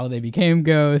 like how they became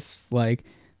ghosts, like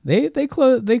they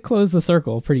close the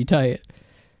circle pretty tight.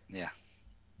 Yeah.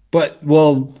 But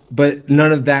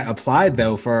none of that applied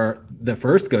though for the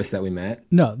first ghost that we met.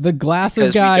 No, the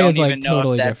glasses guy is like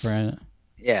totally different.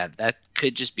 Yeah, that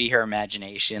could just be her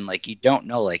imagination. Like you don't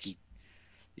know. I'm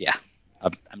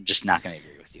just not going to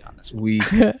agree with you on this one.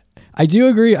 I do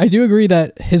agree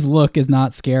that his look is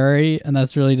not scary, and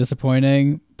that's really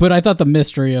disappointing. But I thought the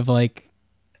mystery of like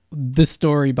the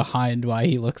story behind why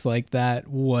he looks like that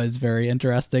was very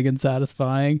interesting and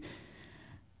satisfying.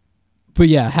 But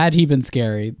yeah, had he been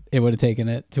scary, it would have taken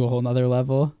it to a whole nother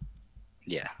level.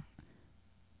 Yeah.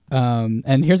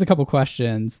 And here's a couple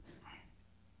questions.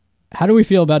 How do we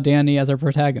feel about Dani as our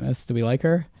protagonist? Do we like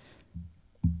her?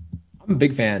 I'm a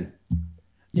big fan.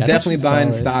 Yeah, definitely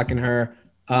buying stock in her.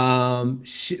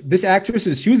 This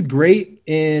actress she was great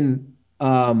in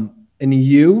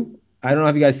You. I don't know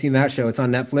if you guys seen that show. It's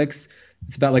on Netflix.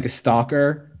 It's about like a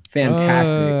stalker.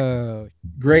 Fantastic. Oh.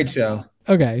 Great show.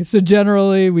 Okay, so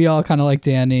generally we all kind of like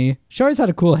Dani. She always had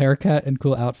a cool haircut and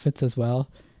cool outfits as well.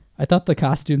 I thought the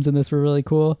costumes in this were really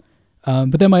cool.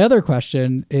 But then my other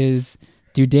question is,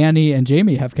 do Dani and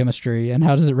Jamie have chemistry, and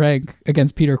how does it rank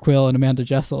against Peter Quill and Amanda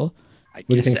Jessel? What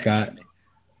do you think, Scott?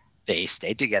 They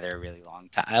stayed together a really long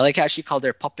time. I like how she called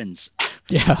her Puppins.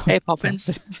 Yeah. Hey,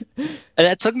 Puppins. And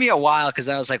that took me a while because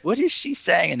I was like, what is she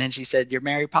saying? And then she said, you're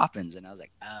Mary Poppins. And I was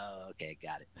like, oh, okay,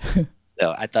 got it.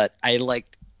 So I thought I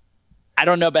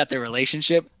don't know about their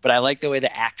relationship, but I like the way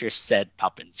the actress said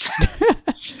Puppins.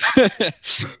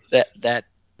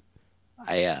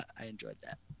 I enjoyed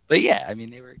that. But yeah, I mean,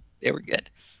 they were good.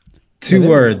 Two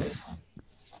words.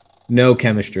 No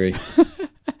chemistry.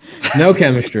 No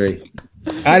chemistry.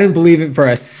 I didn't believe it for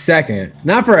a second.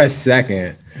 Not for a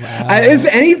second. Wow. If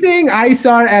anything, I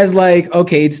saw it as like,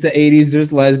 okay, it's the 80s.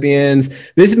 There's lesbians.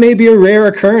 This may be a rare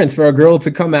occurrence for a girl to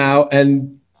come out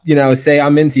and, say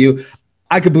I'm into you.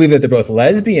 I could believe that they're both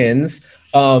lesbians.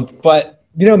 But,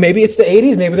 maybe it's the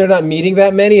 80s. Maybe they're not meeting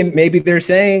that many. And maybe they're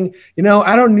saying,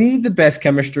 I don't need the best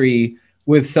chemistry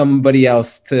with somebody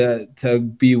else to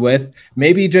be with.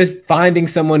 Maybe just finding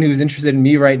someone who's interested in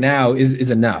me right now is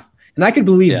enough. And I could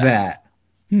believe that.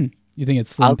 You think it's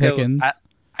slim pickings? I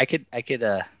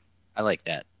like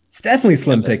that. It's definitely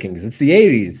slim pickings. It's the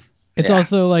 80s. It's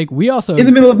also like we also in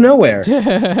the middle of nowhere.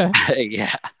 Yeah.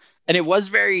 And it was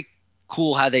very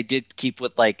cool how they did keep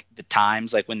with like the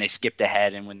times, like when they skipped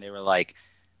ahead and when they were like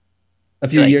a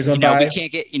few years went by.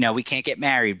 We can't get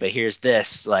married, but here's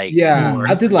this. Like,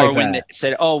 I did like that. Or when they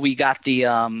said, oh, we got the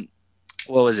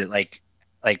what was it? Like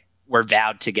we're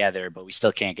vowed together, but we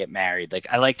still can't get married. Like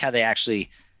I liked how they actually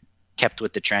kept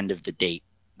with the trend of the date,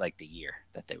 like the year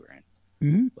that they were in.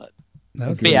 Mm-hmm. But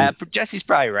yeah, Jesse's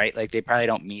probably right. Like they probably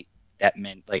don't meet that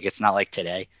many. Like it's not like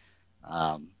today.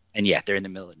 And yeah, they're in the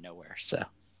middle of nowhere. So,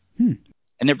 and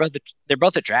they're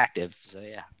both attractive. So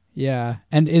yeah. Yeah,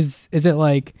 and is it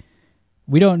like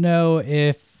we don't know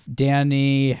if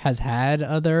Dani has had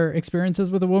other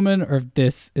experiences with a woman, or if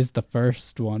this is the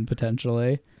first one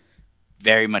potentially?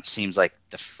 Very much seems like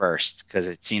the first, because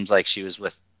it seems like she was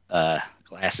with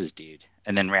glasses dude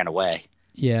and then ran away.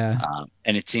 Yeah.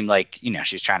 And it seemed like,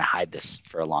 she was trying to hide this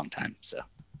for a long time. So.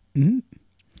 Mm-hmm.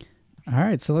 All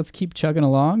right. So let's keep chugging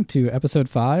along to episode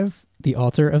 5, The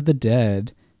Altar of the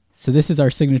Dead. So this is our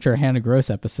signature Hannah Gross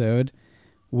episode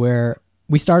where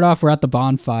we start off, we're at the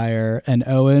bonfire and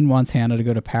Owen wants Hannah to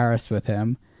go to Paris with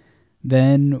him.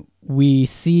 Then we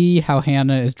see how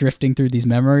Hannah is drifting through these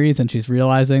memories and she's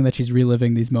realizing that she's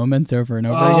reliving these moments over and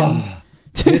over again.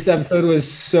 This episode was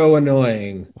so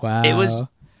annoying. Wow. It was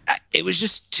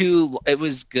just it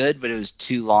was good, but it was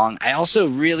too long. I also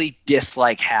really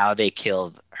dislike how they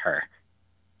killed her.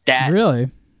 Really?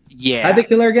 Yeah. How'd they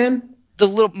kill her again? The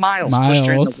little Miles pushed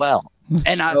her in the well.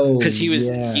 And because he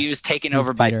was taken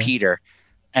over by Peter.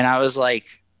 And I was like,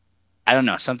 I don't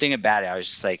know, something about it. I was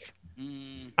just like,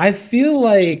 I feel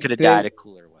like could have died a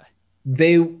cooler way.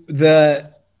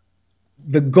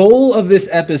 The goal of this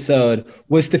episode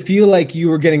was to feel like you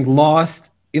were getting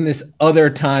lost in this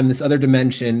other time, this other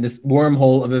dimension, this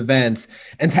wormhole of events,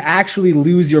 and to actually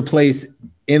lose your place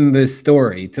in this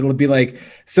story. To be like,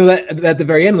 so that at the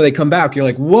very end when they come back, you're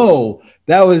like, whoa,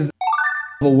 that was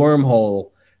a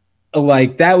wormhole.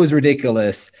 like that was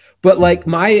ridiculous. But like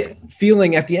my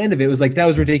feeling at the end of it was like that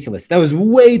was ridiculous. That was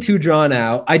way too drawn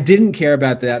out. I didn't care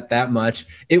about that much.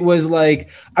 It was like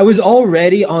I was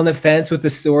already on the fence with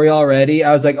the story already.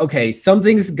 I was like, okay,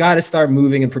 something's got to start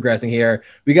moving and progressing here.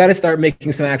 We got to start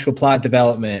making some actual plot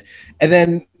development. And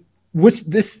then which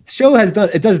this show has done,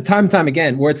 it does time and time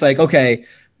again, where it's like, okay,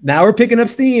 now we're picking up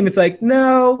steam. It's like,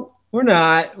 no, we're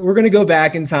not. We're going to go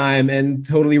back in time and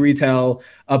totally retell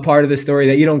a part of the story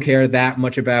that you don't care that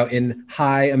much about in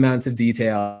high amounts of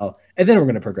detail. And then we're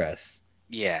going to progress.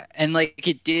 Yeah. And like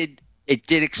it did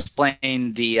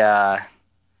explain the,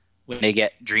 when they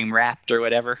get dream wrapped or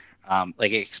whatever.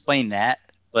 Like it explained that,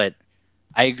 but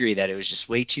I agree that it was just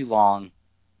way too long.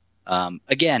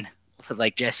 Again,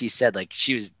 like Jesse said, like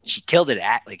she killed it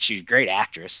like she was a great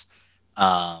actress.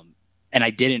 And I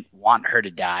didn't want her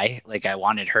to die. Like I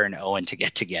wanted her and Owen to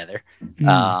get together,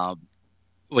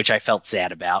 which I felt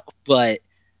sad about. But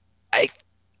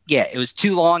it was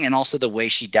too long. And also the way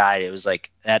she died, it was like,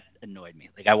 that annoyed me.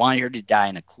 Like I wanted her to die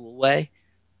in a cool way.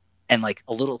 And like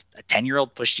a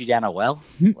 10-year-old pushed you down a well.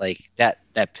 Like that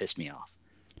pissed me off.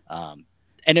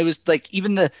 And it was like,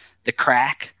 even the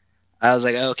crack, I was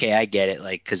like, okay, I get it.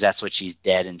 Like, cause that's what she's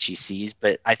dead and she sees,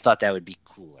 but I thought that would be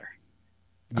cooler.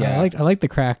 Yeah, I like the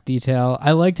crack detail.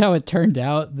 I liked how it turned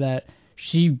out that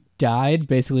she died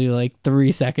basically like 3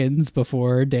 seconds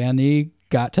before Danny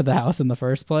got to the house in the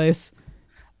first place.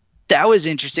 That was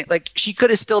interesting. Like she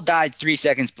could have still died 3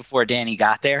 seconds before Danny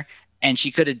got there, and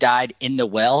she could have died in the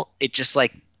well. It just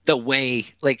like the way,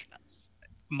 like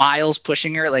Miles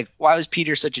pushing her. Like, why was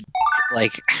Peter such a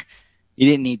like? You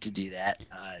didn't need to do that.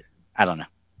 I don't know.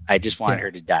 I just wanted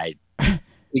her to die.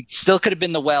 It still could have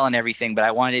been the well and everything, but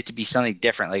I wanted it to be something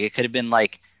different. Like it could have been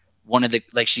like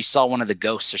she saw one of the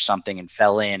ghosts or something and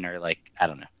fell in, or like, I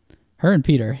don't know. Her and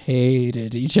Peter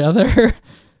hated each other.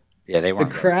 Yeah, they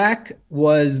weren't. The crack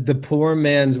was the poor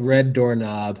man's red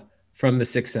doorknob from The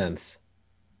Sixth Sense.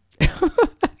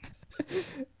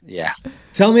 Yeah.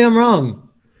 Tell me I'm wrong.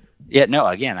 Yeah, no,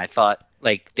 again, I thought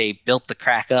like they built the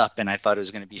crack up and I thought it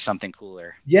was going to be something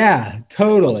cooler. Yeah,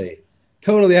 totally.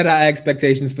 Totally had high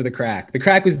expectations for the crack. The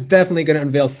crack was definitely going to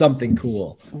unveil something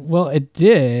cool. Well, it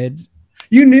did.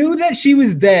 You knew that she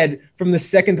was dead from the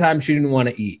second time she didn't want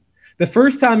to eat. The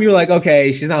first time you're like,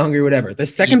 okay, she's not hungry, whatever. The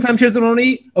second time she doesn't want to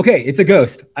eat, okay, it's a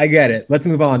ghost. I get it. Let's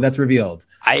move on. That's revealed.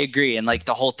 I agree. And like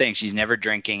the whole thing, she's never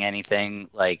drinking anything.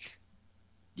 Like,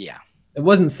 yeah. It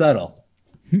wasn't subtle.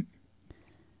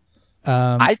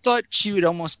 I thought she would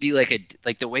almost be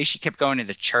like the way she kept going to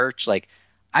the church. Like,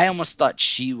 I almost thought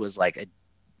she was like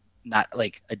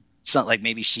something like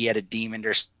maybe she had a demon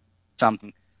or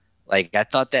something. Like, I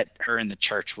thought that her in the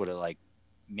church would have like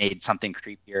made something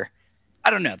creepier. I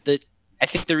don't know. I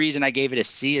think the reason I gave it a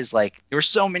C is like there were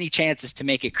so many chances to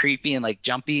make it creepy and like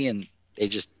jumpy, and they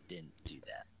just didn't do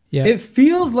that. Yeah. It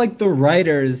feels like the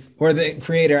writers or the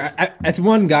creator. It's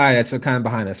one guy that's kind of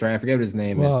behind us, right? I forget what his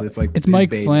name is, but it's like it's Mike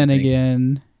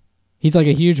Flanagan. He's like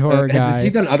a huge horror guy. Has he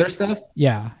done other stuff?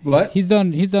 Yeah. What? He's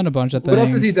done a bunch of things. What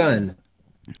else has he done?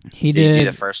 He did did he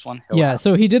do the first one?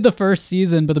 So he did the first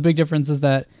season, but the big difference is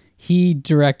that he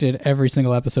directed every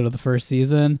single episode of the first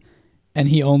season, and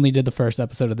he only did the first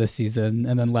episode of this season,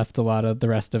 and then left a lot of the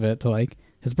rest of it to like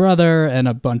his brother and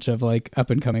a bunch of like up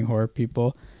and coming horror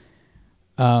people.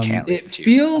 It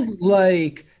feels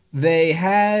like they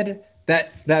had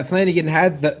that Flanagan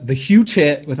had the huge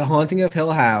hit with The Haunting of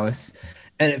Hill House,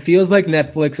 and it feels like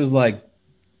Netflix was like,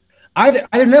 either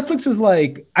Netflix was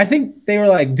like, I think they were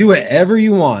like, do whatever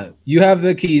you want. You have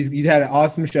the keys. You had an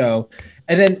awesome show.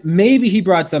 And then maybe he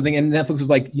brought something and Netflix was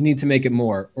like, you need to make it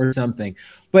more or something.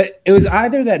 But it was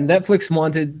either that Netflix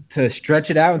wanted to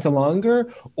stretch it out into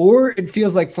longer, or it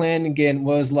feels like Flanagan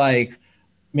was like,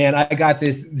 man, I got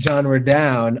this genre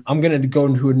down. I'm going to go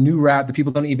into a new route that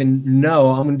people don't even know.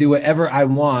 I'm going to do whatever I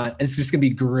want. It's just going to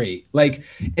be great. Like,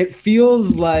 it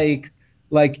feels like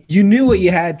you knew what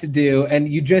you had to do, and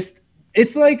you just,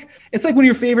 it's like when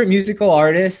your favorite musical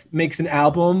artist makes an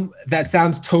album that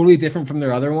sounds totally different from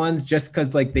their other ones just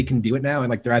because like they can do it now and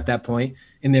like they're at that point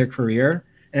in their career.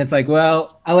 And it's like,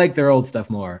 well, I like their old stuff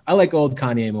more. I like old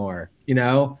Kanye more, you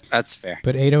know? That's fair.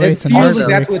 But 808s and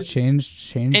Heartbreaks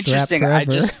changed interesting. rap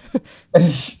forever.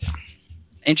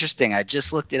 Interesting. I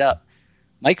just looked it up.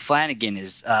 Mike Flanagan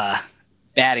is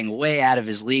batting way out of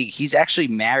his league. He's actually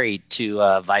married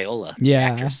to Viola, the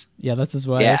actress. Yeah, that's his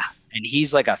wife. Yeah, and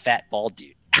he's like a fat bald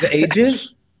dude. The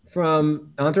agent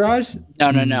from Entourage?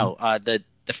 No. The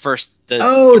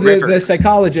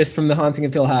psychologist from The Haunting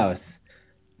of Hill House.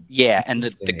 Yeah, and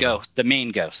the ghost, the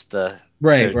main ghost, the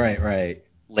right,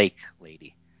 lake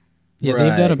lady. Yeah,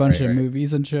 they've done a Right, bunch right, of right.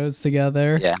 movies and shows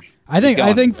together. Yeah. I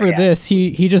think for yeah. this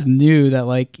he just knew that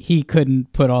like he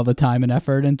couldn't put all the time and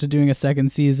effort into doing a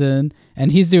second season,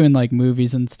 and he's doing like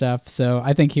movies and stuff. So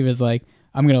I think he was like,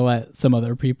 I'm gonna let some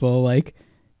other people like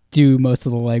do most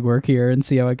of the legwork here and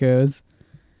see how it goes.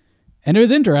 And it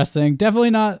was interesting. Definitely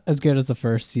not as good as the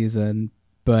first season,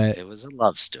 but It was a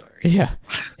love story. yeah,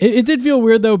 it did feel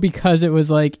weird though, because it was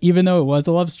like, even though it was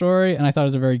a love story, and I thought it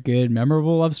was a very good,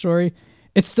 memorable love story,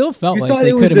 it still felt You like thought they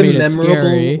it could was have a made it scary.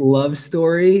 memorable love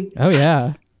story? Oh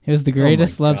yeah, it was the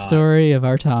greatest love God. story of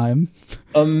our time.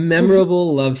 A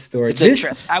memorable love story.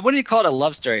 It's I wouldn't call it a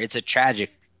love story. It's a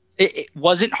tragic. It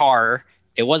wasn't horror.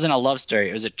 It wasn't a love story.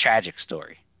 It was a tragic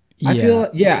story. I feel,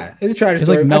 yeah, it's a tragic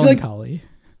it's story. like I feel like, melancholy.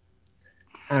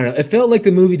 I don't know. It felt like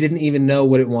the movie didn't even know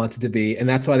what it wanted to be, and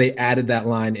that's why they added that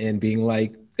line in, being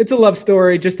like, "It's a love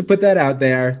story," just to put that out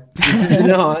there. This is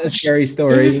not a scary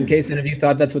story, in case any of you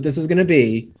thought that's what this was going to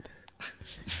be.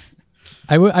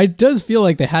 I does feel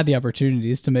like they had the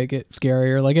opportunities to make it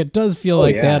scarier. Like, it does feel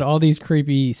like they yeah. had all these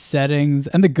creepy settings,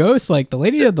 and the ghost, like the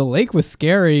lady at the lake was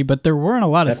scary, but there weren't a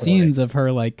lot of Definitely. scenes of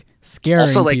her like scaring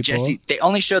Also, like people. Jesse, they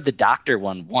only showed the doctor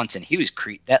one once, and he was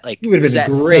creepy. That like He would've been that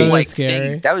great. like So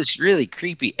scary. thing that was really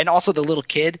creepy. And also the little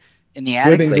kid in the Would have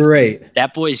attic, been like, great.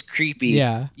 that boy's creepy.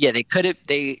 Yeah. They could have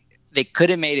they could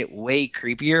have made it way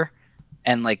creepier,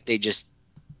 and like they just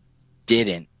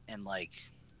didn't. And like,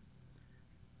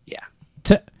 yeah.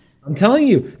 I'm telling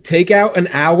you, take out an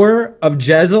hour of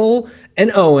Jezzel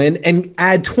and Owen and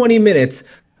add 20 minutes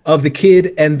of the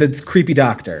kid and the creepy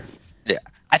doctor. Yeah.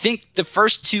 I think the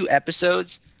first 2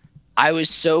 episodes, I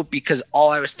was so, because all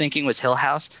I was thinking was Hill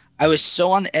House, I was so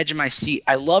on the edge of my seat.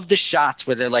 I love the shots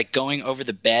where they're like going over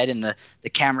the bed and the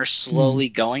camera slowly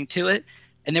going to it.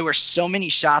 And there were so many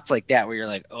shots like that where you're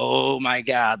like, oh my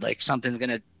God, like something's going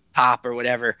to pop or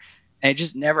whatever. And it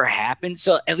just never happened.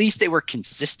 So at least they were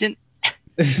consistent.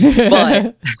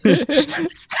 But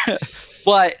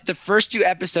the first 2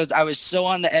 episodes, I was so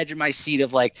on the edge of my seat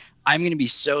of like, I'm going to be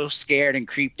so scared and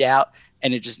creeped out,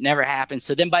 and it just never happened.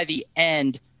 So then by the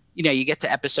end, you get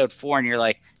to episode 4 and you're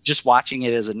like just watching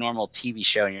it as a normal TV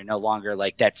show, and you're no longer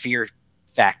like, that fear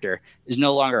factor is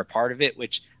no longer a part of it,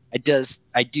 which I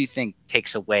do think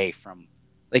takes away from,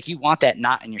 like, you want that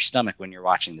knot in your stomach when you're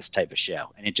watching this type of show,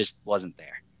 and it just wasn't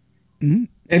there. Mm-hmm.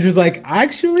 Andrew's like,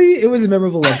 actually, it was a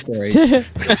memorable love story.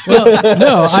 Well,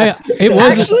 no, it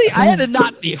wasn't. Actually, I had a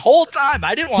knot the whole time.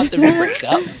 I didn't want them to break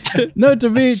up. No, to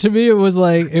me, it was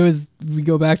like, we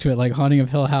go back to it, like Haunting of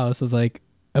Hill House was like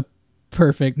a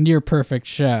near perfect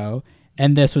show,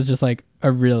 and this was just like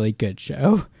a really good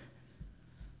show.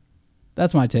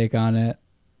 That's my take on it.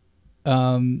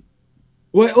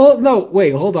 Wait,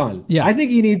 hold on. Yeah. I think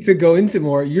you need to go into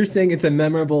more. You're saying it's a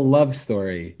memorable love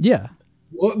story. Yeah.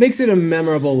 What makes it a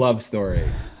memorable love story?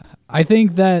 I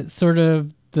think that sort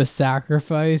of the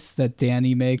sacrifice that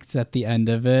Danny makes at the end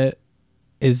of it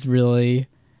is really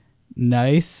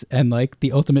nice, and like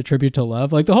the ultimate tribute to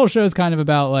love. Like, the whole show is kind of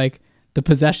about like the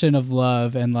possession of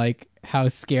love and like how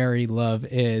scary love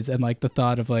is, and like the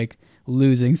thought of like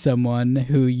losing someone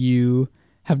who you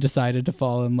have decided to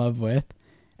fall in love with.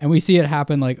 And we see it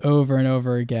happen like over and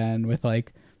over again with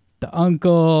like the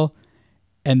uncle,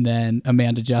 and then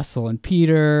Amanda, Jessel, and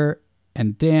Peter,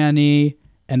 and Danny,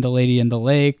 and the lady in the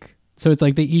lake. So it's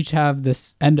like they each have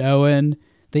this, and Owen,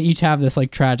 they each have this like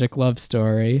tragic love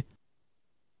story.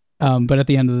 But at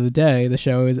the end of the day, the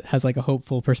show has like a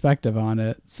hopeful perspective on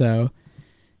it. So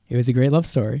it was a great love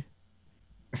story.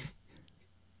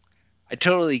 I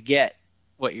totally get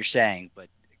what you're saying, but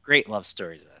great love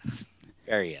stories.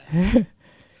 Very.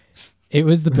 It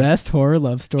was the best horror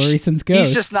love story since Ghost.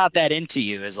 He's just not that into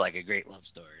you as like a great love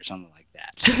story or something like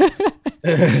that.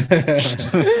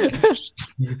 This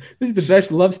is the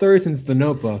best love story since The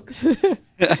Notebook.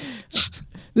 This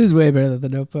is way better than The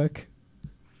Notebook.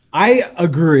 I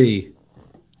agree.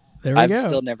 There we I've go.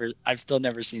 still never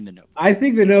seen The Notebook. I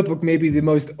think The Notebook may be the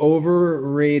most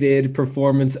overrated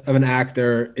performance of an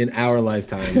actor in our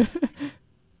lifetimes.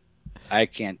 I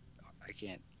can't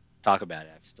talk about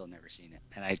it. I've still never seen it,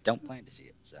 and I don't plan to see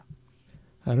it. So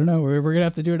I don't know. We're gonna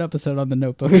have to do an episode on The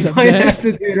Notebook We might someday. have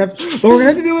to do it, but we're gonna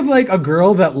have to do it with like a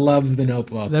girl that loves The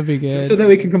Notebook. That'd be good. So that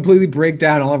we can completely break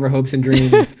down all of her hopes and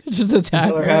dreams. Just attack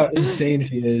Tell her her. how insane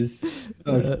she is.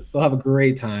 We'll have a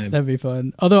great time. That'd be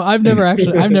fun. Although I've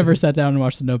never sat down and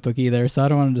watched The Notebook either, so I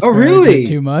don't want to Oh, disparage really? it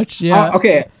too much. Yeah.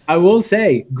 Okay, I will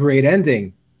say, great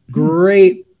ending.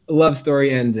 Great love story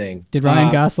ending. Did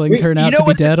Ryan Gosling turn out to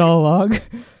be dead all along?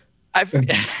 I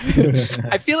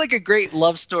feel like a great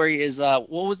love story is what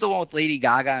was the one with Lady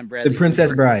Gaga and Bradley? The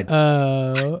Princess Cooper? Bride.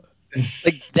 Oh,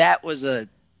 Like that was a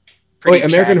Wait,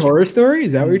 American tragic. Horror Story?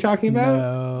 Is that what you're talking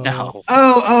about? No.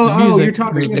 You're Music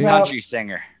talking Who's the about. country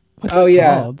singer? What's Oh it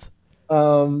yeah. called?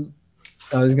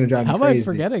 I was gonna drive me How am I crazy.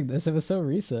 forgetting this? It was so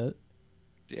recent.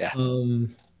 Yeah.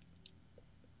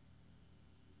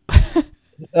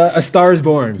 A Star is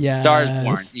Born. Yeah. Stars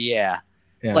Born. Yeah.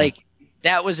 Yeah. Like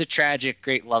that was a tragic,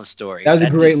 great love story. That was a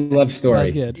great love That was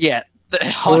story. good. Yeah. The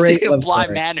Haunting of love Bly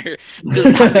story. Manor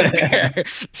does not compare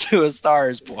to A Star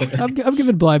is Born. I'm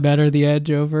giving Bly Manor the edge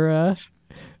over.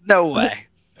 No way.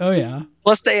 Oh yeah,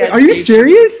 Plus, they had Are you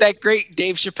serious? that great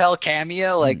Dave Chappelle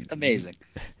cameo, like amazing.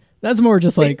 that's more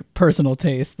just like personal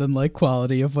taste than like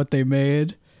quality of what they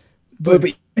made. But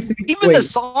Even the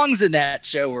songs in that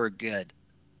show were good.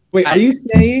 wait, are you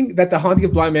saying that The Haunting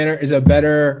of Bly Manor is a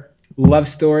better love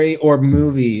story or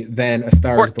movie than A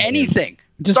Star Or is Born? anything.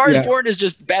 Just- Star is yeah. Born is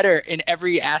just better in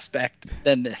every aspect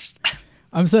than this.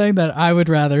 I'm saying that I would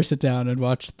rather sit down and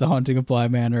watch The Haunting of Bly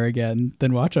Manor again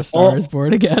than watch A Star Is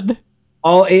Born again.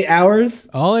 All 8 hours?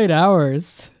 All 8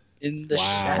 hours. In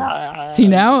the See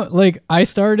now, like I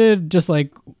started just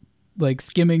like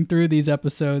skimming through these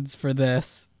episodes for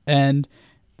this, and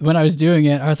when I was doing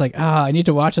it, I was like, I need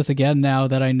to watch this again now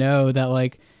that I know that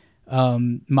like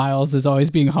Miles is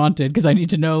always being haunted, because I need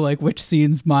to know like which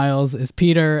scenes Miles is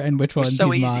Peter and which ones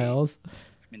so he's easy. Miles. I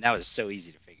mean, that was so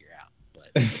easy to figure out.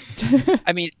 But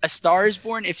I mean, A Star is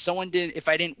Born, if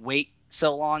I didn't wait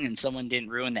so long and someone didn't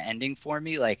ruin the ending for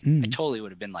me, like I totally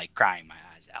would have been like crying my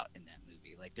eyes out in that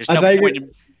movie. Like there's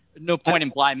no point in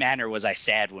Bly Manor was I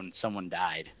sad when someone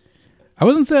died. I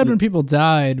wasn't sad when people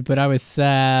died, but I was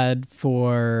sad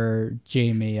for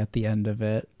Jamie at the end of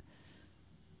it.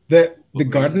 The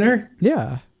gardener?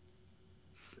 Yeah.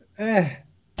 What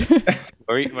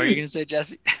were you gonna say,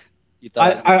 Jesse? You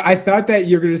thought I thought that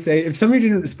you were going to say, if somebody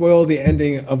didn't spoil the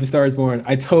ending of A Star is Born,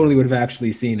 I totally would have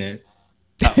actually seen it.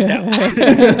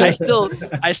 I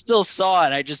still saw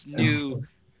it. I just knew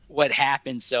what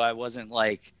happened, so I wasn't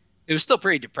like, it was still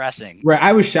pretty depressing. Right.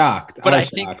 I was shocked. But I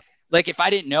think like if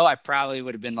I didn't know, I probably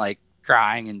would have been like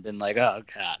crying and been like, oh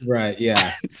God. Right.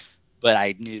 Yeah. But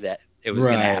I knew that it was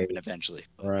going to happen eventually.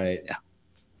 Right. Yeah.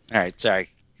 All right. Sorry.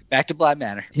 Back to Bly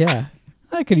Manor. Yeah.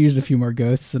 I could use a few more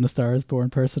ghosts in A Star Is Born,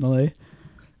 personally.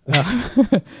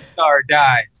 Star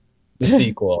Dies. The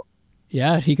sequel.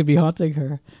 Yeah, he could be haunting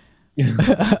her.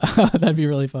 That'd be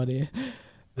really funny.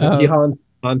 He haunts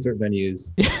concert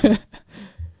venues.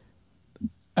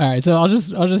 All right, so I'll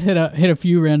just hit a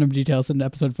few random details in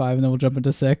episode 5, and then we'll jump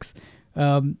into 6.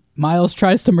 Miles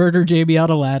tries to murder Jamie out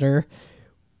a ladder.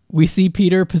 We see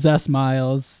Peter possess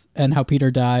Miles and how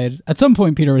Peter died. At some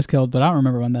point, Peter was killed, but I don't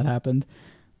remember when that happened.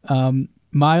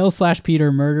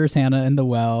 Miles/Peter murders Hannah in the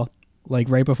well, like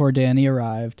right before Danny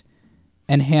arrived.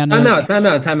 And Hannah...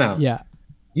 Time out. Yeah.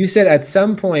 You said at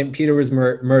some point Peter was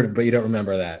murdered, but you don't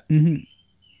remember that. Mm-hmm.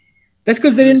 That's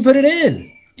because they didn't put it in.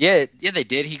 Yeah, they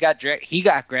did. He got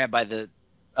grabbed by the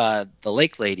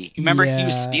lake lady. Remember, he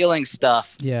was stealing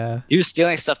stuff. Yeah. He was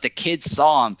stealing stuff. The kids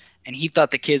saw him, and he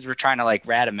thought the kids were trying to like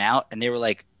rat him out, and they were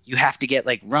like, "You have to get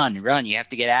run! You have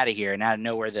to get out of here!" And out of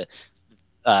nowhere, the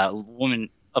woman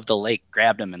of the lake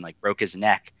grabbed him and like broke his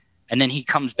neck, and then he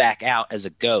comes back out as a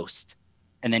ghost,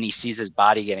 and then he sees his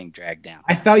body getting dragged down.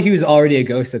 I thought he was already a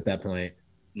ghost at that point.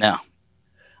 No,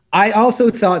 I also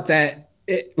thought that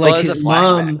his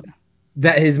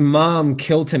mom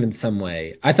killed him in some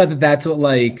way. I thought that's what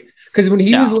because when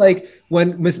he was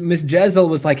when Miss Jezzel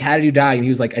was like, "How did you die?" and he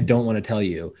was like, "I don't want to tell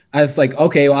you." I was like,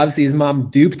 okay, well, obviously his mom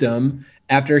duped him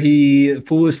after he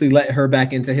foolishly let her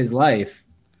back into his life.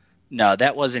 No,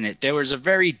 that wasn't it. There was a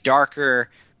very darker.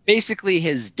 Basically,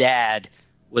 his dad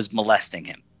was molesting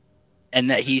him, and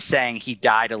that he's saying he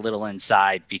died a little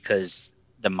inside because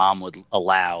the mom would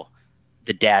allow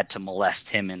the dad to molest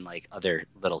him and like other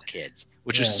little kids,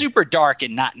 which was super dark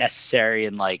and not necessary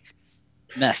and like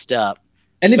messed up.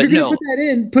 And if you're gonna put that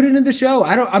in, put it in the show.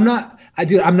 I'm not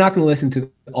gonna listen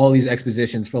to all these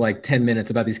expositions for like 10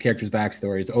 minutes about these characters'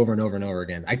 backstories over and over and over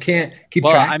again. I can't keep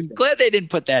track. I'm glad they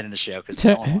didn't put that in the show because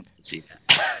no one wants to see that.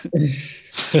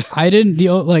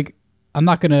 I'm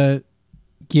not gonna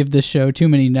give this show too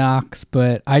many knocks,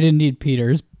 but I didn't need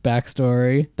Peter's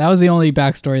backstory. That was the only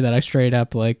backstory that I straight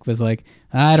up was like,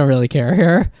 I don't really care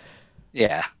here.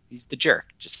 Yeah, he's the jerk.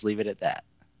 Just leave it at that.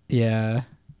 Yeah.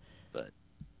 But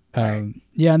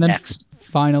yeah, and then next.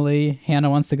 Finally, Hannah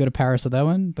wants to go to Paris with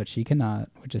Owen, but she cannot,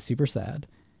 which is super sad.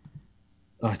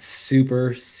 Oh, it's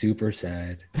super, super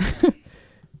sad.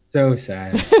 So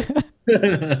sad.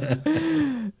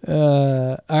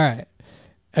 All right.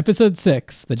 Episode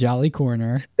 6, The Jolly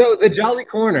Corner. So The Jolly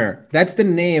Corner, that's the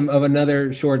name of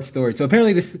another short story. So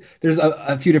apparently there's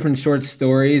a few different short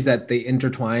stories that they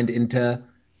intertwined into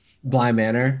Bly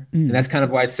Manor, and that's kind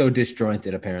of why it's so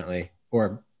disjointed, apparently,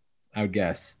 or I would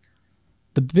guess.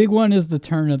 The big one is the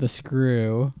turn of the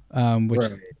screw, which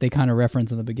Right. they kind of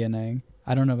reference in the beginning.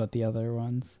 I don't know about the other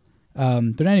ones.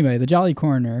 But anyway, the Jolly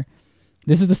Corner.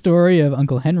 This is the story of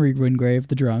Uncle Henry Wingrave,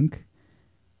 the drunk.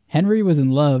 Henry was in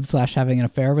love / having an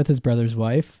affair with his brother's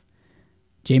wife.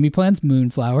 Jamie plants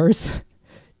moonflowers.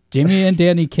 Jamie and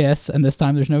Danny kiss, and this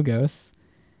time there's no ghosts.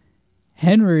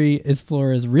 Henry is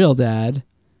Flora's real dad.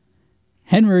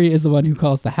 Henry is the one who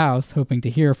calls the house, hoping to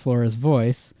hear Flora's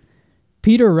voice.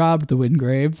 Peter robbed the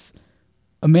Wingraves.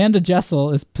 Amanda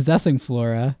Jessel is possessing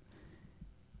Flora.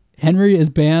 Henry is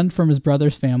banned from his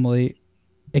brother's family,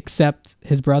 except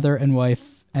his brother and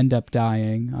wife end up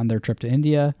dying on their trip to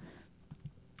India.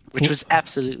 Which was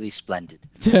absolutely splendid.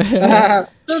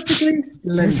 Perfectly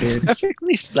splendid.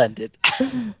 Perfectly splendid.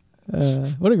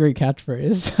 What a great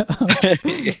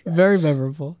catchphrase. Very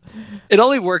memorable. It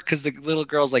only worked because the little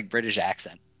girl's like British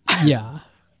accent. Yeah.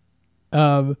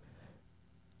 And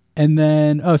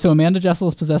then, so Amanda Jessel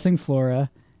is possessing Flora.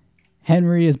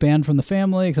 Henry is banned from the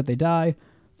family, except they die.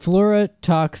 Flora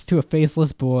talks to a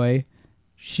faceless boy.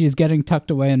 She's getting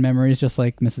tucked away in memories, just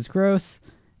like Mrs. Gross.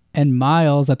 And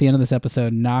Miles, at the end of this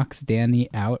episode, knocks Danny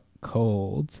out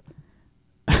cold.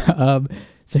 So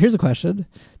here's a question.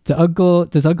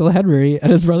 Does Uncle Henry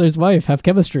and his brother's wife have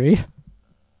chemistry?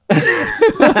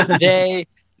 They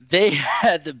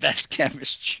had the best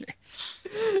chemistry.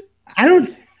 I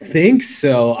don't think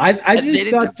so. I They just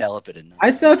didn't thought develop it enough.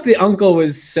 I thought the uncle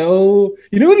was so.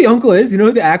 You know who the uncle is? You know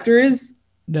who the actor is?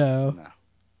 No.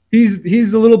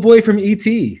 He's the little boy from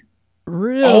E.T.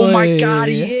 Really? Oh my god,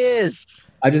 he is!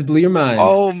 I just blew your mind.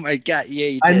 Oh my god, yeah,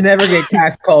 you I did. never get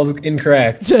cast calls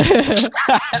incorrect.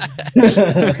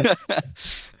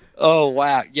 Oh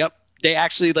wow, yep. They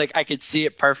actually I could see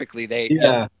it perfectly.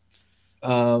 Yeah.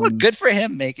 Well, good for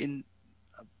him making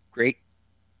a great.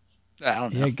 I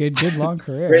don't know. Yeah, good long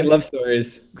career. Great love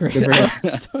stories. Great Good for him.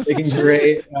 love story. Making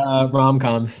great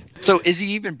rom-coms. So is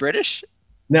he even British?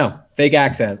 No, fake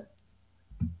accent.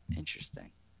 Interesting.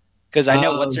 Because I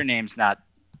know what's her name's not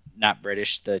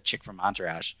British. The chick from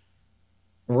Entourage.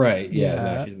 Right. Yeah.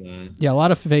 Yeah. No, she's not. Yeah, a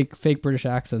lot of fake British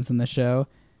accents in this show.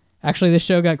 Actually, this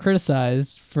show got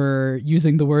criticized for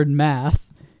using the word math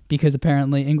because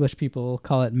apparently English people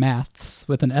call it maths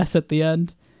with an S at the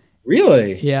end.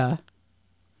 Really? Yeah.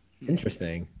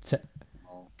 Interesting.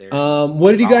 Well,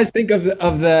 What did you guys think of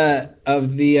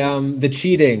the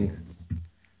cheating?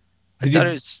 I thought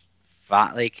it was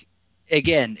fine.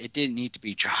 Again, it didn't need to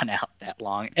be drawn out that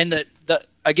long. And the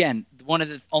again, one of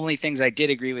the only things I did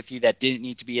agree with you that didn't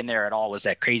need to be in there at all was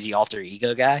that crazy alter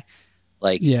ego guy.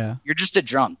 Yeah. You're just a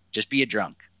drunk. Just be a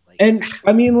drunk. And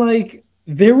I mean,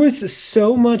 there was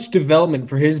so much development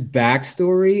for his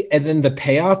backstory, and then the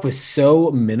payoff was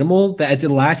so minimal that at the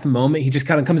last moment, he just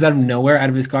kind of comes out of nowhere, out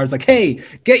of his car. It's like, hey,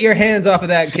 get your hands off of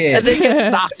that kid. And then gets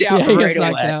knocked out he right gets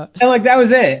knocked away. out. And that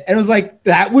was it. And it was like,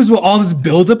 that was what all this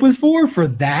buildup was for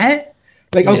that?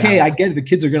 Okay, I get it. The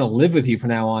kids are going to live with you from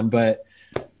now on, but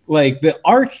the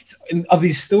arcs of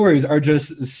these stories are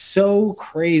just so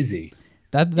crazy.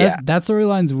 That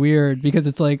storyline's weird because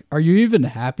it's like, are you even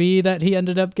happy that he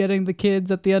ended up getting the kids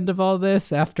at the end of all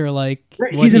this after what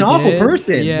he's an awful did?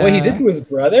 person. Yeah. What he did to his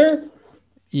brother?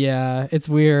 Yeah, it's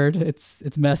weird.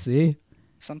 It's messy.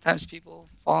 Sometimes people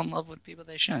fall in love with people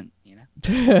they shouldn't,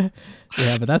 Yeah,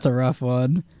 but that's a rough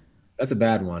one. That's a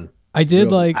bad one. I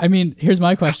did here's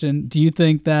my question. Do you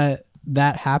think that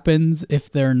happens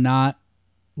if they're not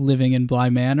living in Bly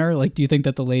Manor? Do you think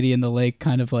that the lady in the lake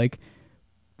kind of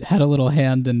had a little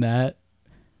hand in that,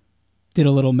 did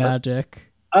a little magic?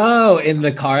 Oh, in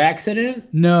the car accident?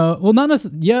 No, well, not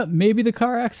necessarily. Yeah, maybe the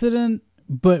car accident,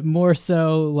 but more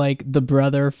so the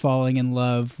brother falling in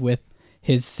love with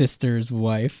his sister's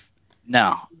wife.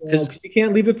 No, because you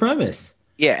can't leave the premise.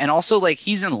 Yeah, and also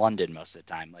he's in London most of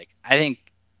the time. I think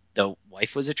the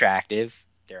wife was attractive.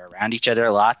 They're around each other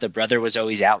a lot. The brother was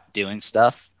always out doing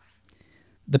stuff.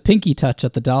 The pinky touch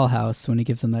at the dollhouse when he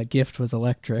gives him that gift was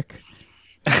electric.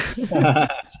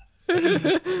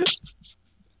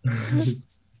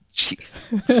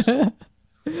 Jeez.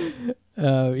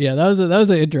 Yeah, that was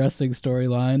an interesting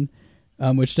storyline,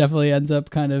 which definitely ends up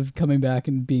kind of coming back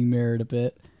and being mirrored a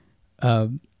bit.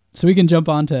 So we can jump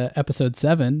on to episode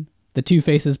 7, The Two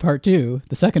Faces Part 2,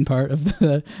 the second part of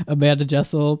the Amanda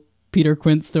Jessel Peter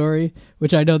Quint story,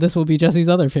 which I know this will be Jesse's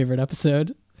other favorite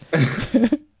episode.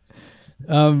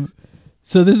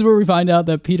 So this is where we find out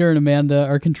that Peter and Amanda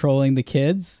are controlling the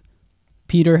kids.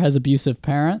 Peter has abusive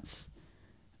parents.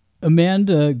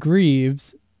 Amanda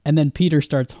grieves, and then Peter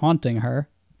starts haunting her.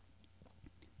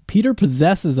 Peter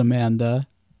possesses Amanda,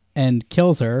 and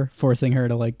kills her, forcing her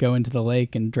to like go into the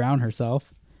lake and drown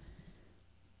herself.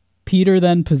 Peter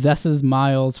then possesses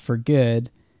Miles for good,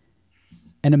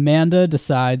 and Amanda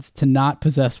decides to not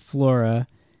possess Flora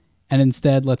and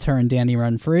instead lets her and Danny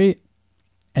run free.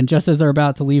 And just as they're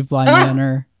about to leave Bly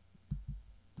Manor,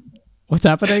 what's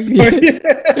happening?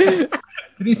 Did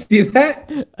you see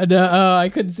that? No, I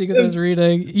couldn't see because I was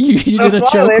reading. You did a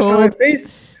fly landed on my chokehold.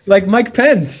 face like Mike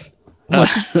Pence.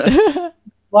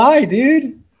 Fly,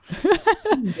 dude.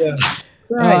 Jesus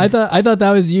I Christ. thought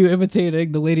that was you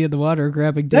imitating the lady in the water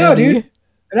grabbing No, Danny. dude.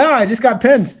 No, I just got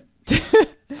pensed.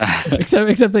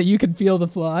 except that you can feel the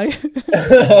fly.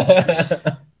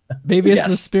 Maybe it's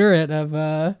the spirit of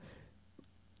the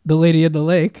lady in the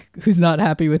lake who's not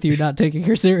happy with you not taking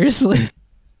her seriously.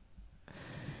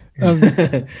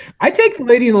 I take the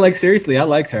lady in the lake seriously. I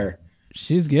liked her.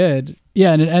 She's good.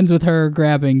 Yeah, and it ends with her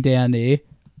grabbing Danny.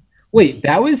 Wait,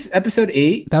 that was episode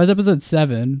 8? That was episode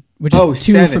 7, which is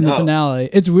 2 7. from the finale.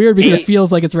 It's weird because it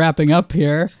feels like it's wrapping up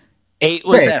here. 8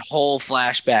 was that whole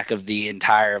flashback of the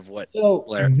entire of what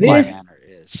Bly Manor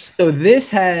is. So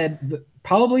this had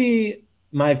probably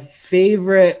my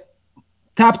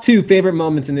top 2 favorite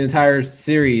moments in the entire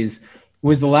series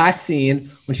was the last scene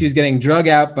when she was getting drug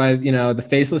out by, the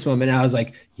faceless woman. And I was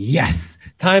like, yes,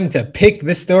 time to pick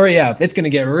the story up. It's going to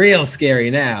get real scary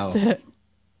now.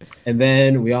 And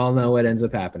then we all know what ends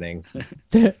up happening.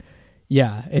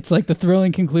 Yeah, it's like the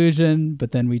thrilling conclusion,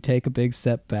 but then we take a big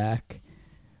step back.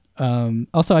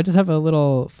 Also, I just have a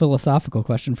little philosophical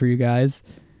question for you guys.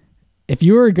 If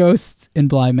you were a ghost in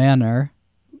Bly Manor,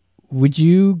 would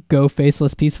you go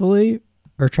faceless peacefully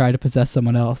or try to possess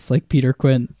someone else like Peter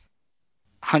Quint?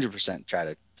 100% try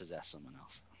to possess someone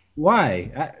else.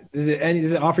 Why? Does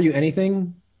it offer you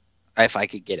anything? If I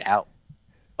could get out.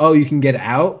 Oh, you can get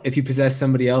out if you possess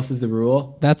somebody else is the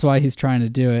rule? That's why he's trying to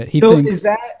do it.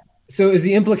 So is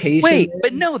the implication... Wait,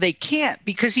 but no, they can't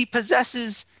because he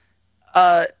possesses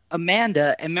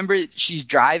Amanda, and remember she's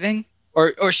driving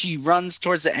or she runs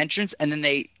towards the entrance and then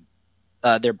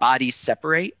their bodies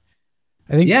separate.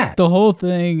 I think the whole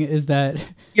thing is that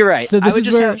you're right. So I would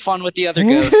just have fun with the other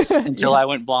ghosts until I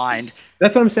went blind.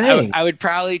 That's what I'm saying. I would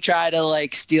probably try to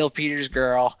like steal Peter's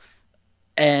girl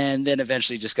and then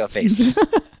eventually just go faceless.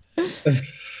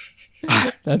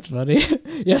 That's funny.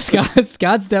 Yeah,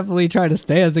 Scott's definitely trying to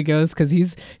stay as a ghost because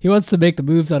he wants to make the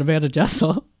moves on Amanda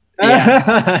Jessel.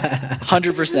 Yeah,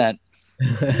 100%.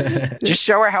 Just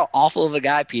show her how awful of a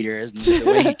guy Peter is and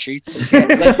the way he treats her.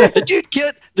 Like,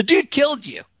 the dude killed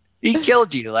you. He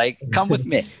killed you. Like, come with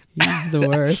me. He's the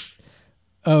worst.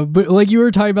 But like you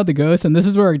were talking about the ghost, and this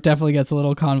is where it definitely gets a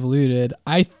little convoluted.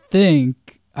 I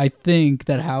think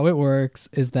that how it works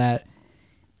is that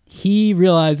he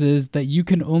realizes that you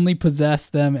can only possess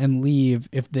them and leave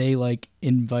if they like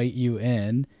invite you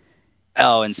in.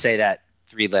 Oh, and say that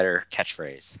 3-letter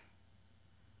catchphrase.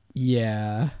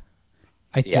 Yeah,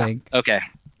 I think. Okay.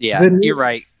 Yeah, you're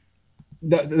right.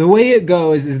 The way it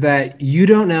goes is that you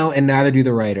don't know, and neither do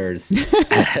the writers.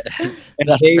 And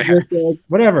they just like,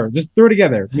 whatever, just throw it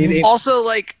together. Also,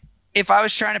 like, if I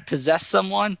was trying to possess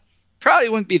someone, probably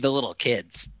wouldn't be the little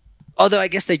kids. Although I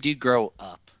guess they do grow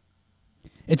up.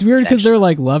 It's weird because they're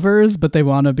like lovers, but they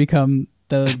want to become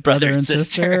the brother and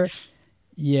sister.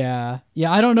 Yeah.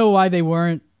 I don't know why they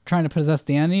weren't trying to possess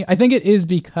Danny. I think it is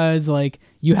because like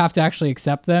you have to actually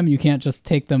accept them. You can't just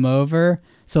take them over.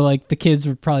 So like the kids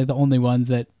were probably the only ones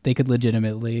that they could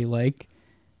legitimately like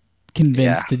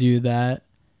convince to do that.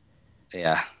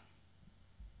 Yeah.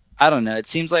 I don't know. It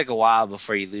seems like a while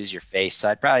before you lose your face, so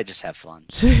I'd probably just have fun.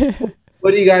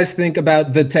 What do you guys think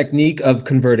about the technique of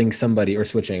converting somebody or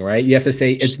switching, right? You have to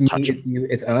say, it's me, it's you,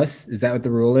 it's us. Is that what the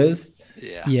rule is?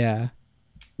 Yeah.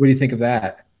 What do you think of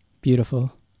that?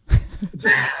 Beautiful.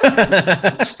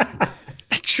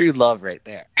 True love right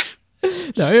there.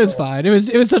 No, it was fine. It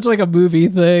was such like a movie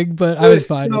thing, but I was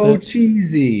fine with it. It was so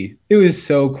cheesy. It was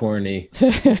so corny.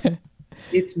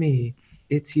 It's me.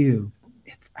 It's you.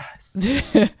 It's us.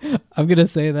 I'm going to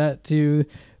say that to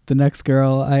the next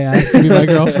girl I asked to be my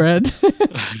girlfriend.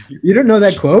 You don't know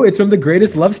that quote? It's from the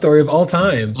greatest love story of all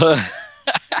time. All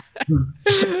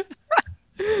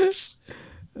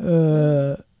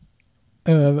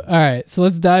right, so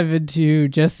let's dive into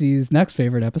Jesse's next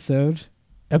favorite episode,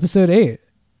 episode 8,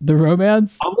 the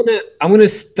romance. I'm gonna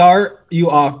start you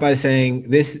off by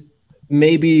saying this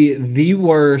may be the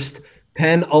worst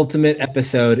penultimate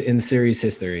episode in series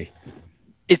history.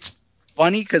 It's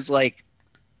funny because like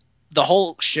the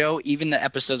whole show, even the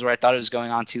episodes where I thought it was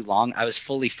going on too long, I was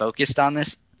fully focused on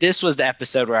this. This was the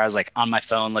episode where I was like on my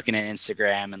phone looking at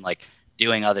Instagram and like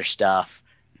doing other stuff.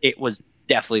 It was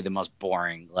definitely the most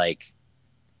boring. Like,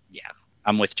 yeah,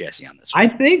 I'm with Jesse on this one. I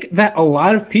think that a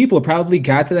lot of people probably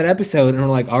got to that episode and were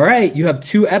like, all right, you have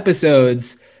 2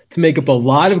 episodes to make up a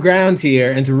lot of ground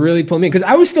here and to really pull me in. Because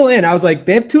I was still in. I was like,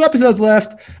 they have 2 episodes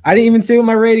left. I didn't even say what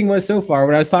my rating was so far.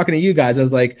 When I was talking to you guys, I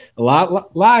was like, a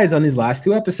lot lies on these last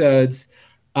 2 episodes.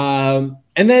 And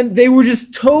then they were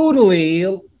just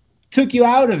totally took you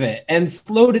out of it and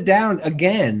slowed it down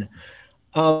again.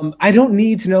 I don't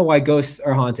need to know why ghosts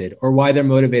are haunted or why they're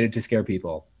motivated to scare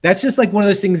people. That's just like one of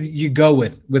those things you go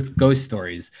with ghost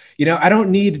stories. You know, I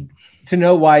don't need to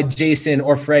know why Jason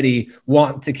or Freddy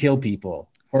want to kill people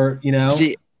or, you know.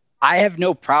 See, I have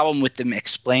no problem with them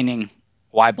explaining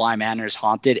why Bly Manor is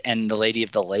haunted and the Lady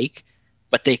of the Lake,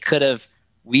 but they could have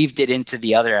weaved it into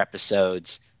the other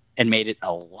episodes and made it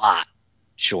a lot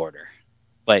shorter.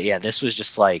 But yeah, this was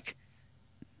just like,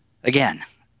 again,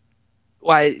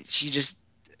 why she just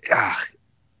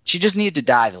needed to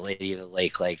die, the Lady of the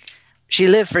Lake. Like, she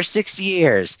lived for 6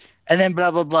 years and then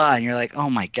blah blah blah, and you're like, oh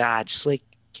my god, just like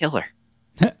kill her.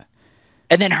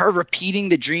 And then her repeating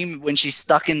the dream when she's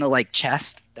stuck in the like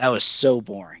chest, that was so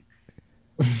boring.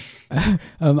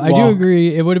 I do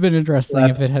agree, it would have been interesting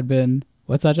if it had been,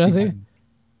 what's that, Jesse?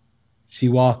 She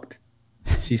walked,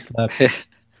 she slept,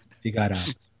 she got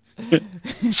out.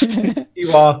 He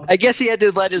walked. I guess he had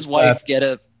to let his wife get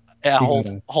a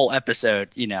whole episode,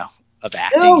 you know, of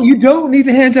acting. No, you don't need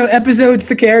to hand out episodes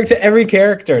to every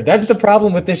character. That's the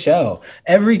problem with this show.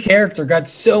 Every character got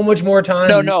so much more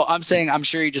time. No, I'm saying I'm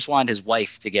sure he just wanted his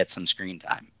wife to get some screen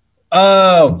time.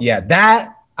 Oh, yeah,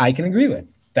 that I can agree with.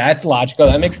 That's logical.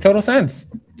 That makes total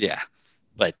sense. Yeah,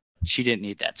 but she didn't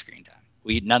need that screen time.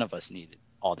 None of us needed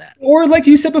all that. Or like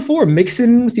you said before, mix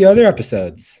in with the other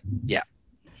episodes. Yeah.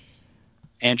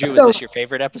 Andrew, was this your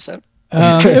favorite episode?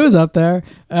 It was up there.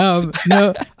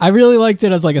 No, I really liked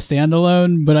it as like a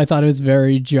standalone, but I thought it was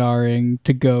very jarring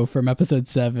to go from episode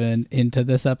 7 into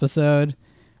this episode.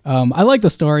 I liked the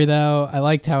story though. I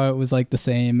liked how it was like the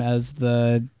same as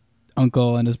the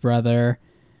uncle and his brother.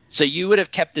 So you would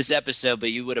have kept this episode,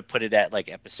 but you would have put it at like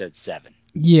episode 7.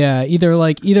 Yeah, either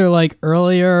like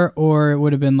earlier, or it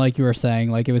would have been like you were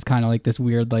saying, like it was kind of like this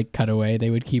weird like cutaway they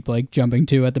would keep like jumping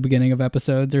to at the beginning of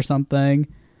episodes or something.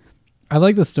 I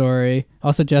like the story.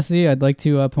 Also, Jesse, I'd like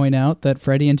to point out that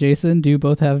Freddy and Jason do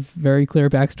both have very clear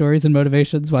backstories and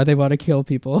motivations why they want to kill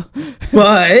people.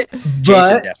 But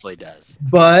Jason definitely does.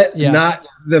 But not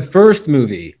the first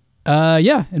movie.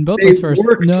 Yeah, in both They those first.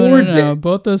 work No, towards it.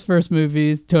 both those first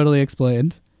movies totally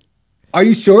explained. Are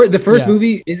you sure the first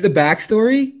movie is the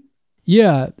backstory?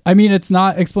 Yeah, I mean it's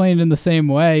not explained in the same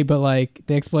way, but like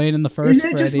they explain in the first.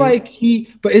 Isn't it just like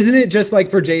isn't it just like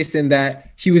for Jason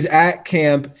that he was at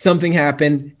camp, something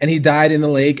happened, and he died in the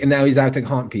lake, and now he's out to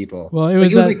haunt people? Well, it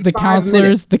was that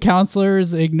the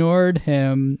counselors ignored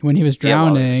him when he was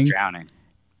drowning. Yeah, he was drowning.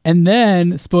 And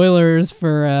then spoilers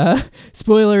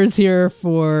here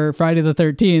for Friday the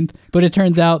 13th, but it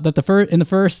turns out that in the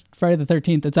first Friday the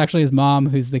 13th, it's actually his mom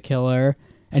who's the killer.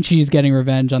 And she's getting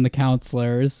revenge on the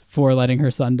counselors for letting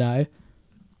her son die.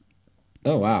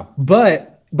 Oh, wow. But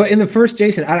in the first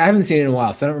Jason, I haven't seen it in a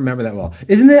while, so I don't remember that well.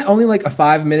 Isn't it only like a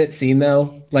 5-minute scene,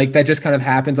 though? Like that just kind of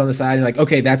happens on the side. And you're like,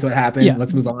 okay, that's what happened. Yeah.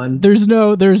 Let's move on. There's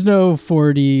no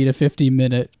 40 to 50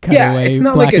 minute cutaway, it's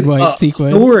not black like and white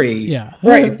sequence. Story. Yeah.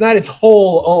 Right. It's not its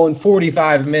whole own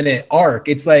 45-minute arc.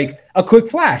 It's like a quick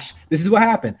flash. This is what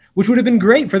happened, which would have been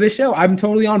great for this show. I'm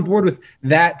totally on board with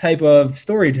that type of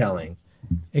storytelling.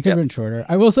 It could have been shorter.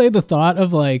 I will say the thought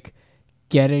of like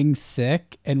getting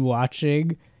sick and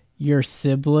watching your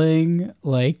sibling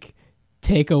like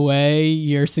take away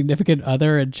your significant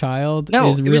other and child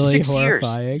is really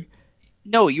horrifying. Years.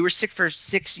 No, you were sick for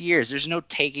 6 years. There's no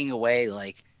taking away.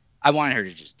 Like, I wanted her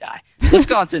to just die. Let's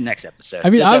go on to the next episode. I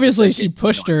mean, obviously she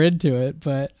pushed her into it,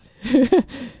 but and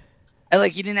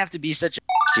like you didn't have to be such a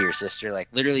to your sister. Like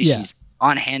literally, she's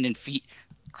on hand and feet,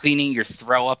 cleaning your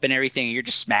throw up and everything, and you're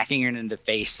just smacking her in the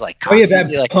face like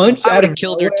constantly. Like punch I would have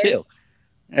killed her too.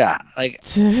 Yeah, like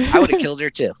I would have killed her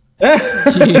too.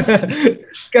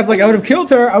 Jeez. Guys, like I would have killed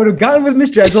her. I would have gotten with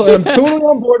Miss Drezel, and I'm totally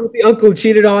on board with the uncle who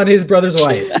cheated on his brother's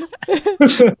wife.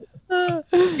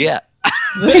 Yeah,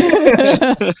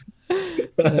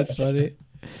 that's funny.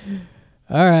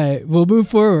 All right, we'll move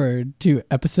forward to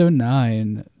episode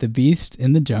 9, The Beast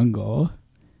in the Jungle.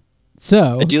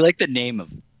 So I do like the name of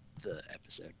the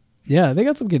episode. Yeah, they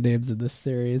got some good names in this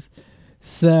series.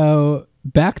 So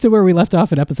back to where we left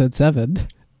off in episode 7.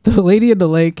 The Lady in the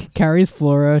Lake carries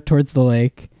Flora towards the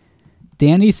lake.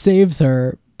 Danny saves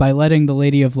her by letting the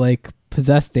Lady of Lake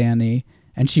possess Danny,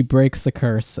 and she breaks the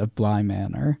curse of Bly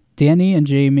Manor. Danny and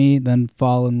Jamie then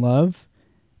fall in love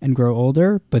and grow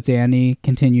older, but Danny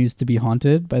continues to be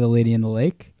haunted by the Lady in the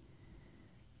Lake.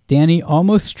 Danny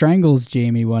almost strangles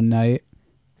Jamie one night,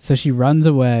 so she runs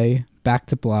away back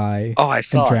to Bly Oh, I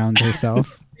saw and it. drowns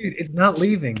herself. Dude, it's not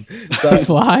leaving. The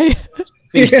fly?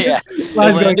 Yeah,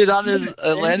 Fly's it going, landed on his.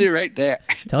 It landed right there.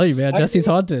 Tell you, man, Jesse's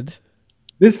haunted.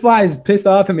 this fly is pissed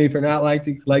off at me for not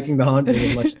liking the haunting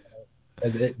as much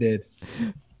as it did.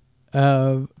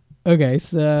 Okay,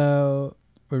 so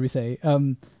what did we say?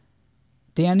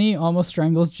 Danny almost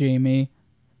strangles Jamie,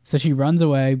 so she runs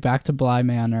away back to Bly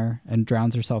Manor and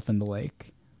drowns herself in the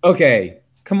lake. Okay,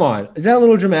 come on. Is that a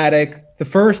little dramatic? The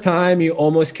first time you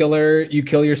almost kill her, you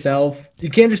kill yourself. You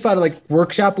can't just try to like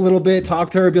workshop a little bit,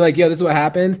 talk to her, be like, yo, this is what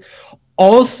happened.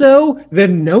 Also, the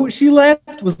note she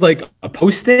left was like a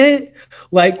post-it.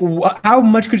 Like, how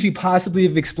much could she possibly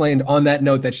have explained on that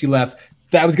note that she left?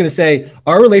 That was going to say,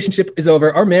 our relationship is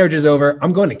over, our marriage is over,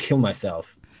 I'm going to kill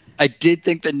myself. I did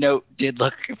think the note did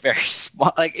look very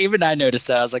small. Like even I noticed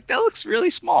that. I was like, that looks really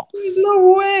small. There's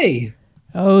no way.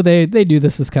 Oh, they knew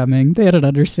this was coming. They had an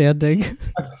understanding.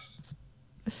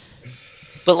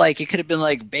 But like, it could have been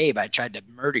like, babe, I tried to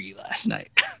murder you last night.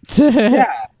 Yeah,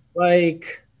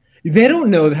 like they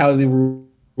don't know how the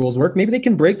rules work. Maybe they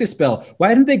can break the spell. Why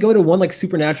didn't they go to one like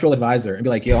supernatural advisor and be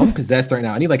like, yo, I'm possessed right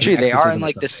now. I need like Actually, an they are exorcism in or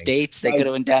like the something." States. They could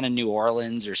have went down to New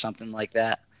Orleans or something like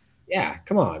that. Yeah,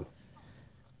 come on.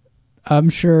 I'm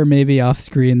sure maybe off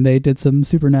screen they did some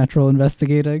supernatural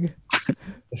investigating.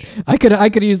 I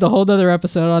could use the whole nother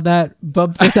episode on that.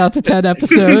 Bump this out to 10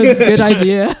 episodes. Good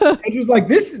idea. It was like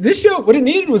this show. What it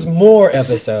needed was more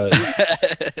episodes.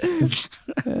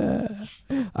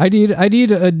 I need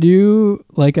a new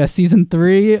like a season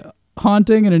 3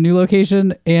 haunting in a new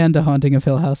location and a haunting of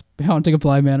Hill House, haunting of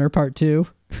Bly Manor part 2.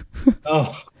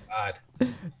 Oh God.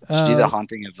 Should do the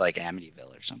haunting of like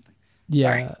Amityville or something.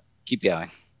 Yeah. Sorry. Keep going.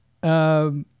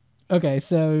 Okay,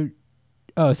 so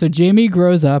Jamie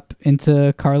grows up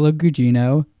into Carla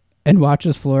Gugino and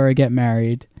watches Flora get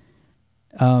married.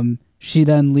 She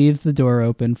then leaves the door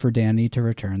open for Danny to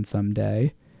return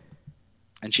someday.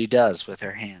 And she does with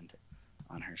her hand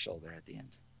on her shoulder at the end.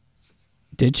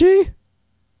 Did she?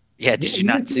 Yeah, did you you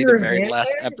not didn't see see her the very hand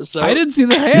last there? episode? I didn't see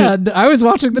the hand. I was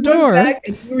watching the door.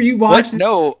 You What? watched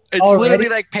No, it's already? literally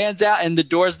like pans out and the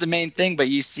door's the main thing, but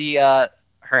you see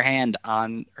her hand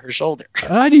on her shoulder.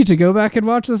 I need to go back and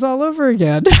watch this all over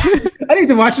again. I need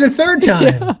to watch it a third time.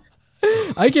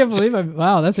 Yeah. I can't believe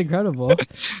wow, that's incredible.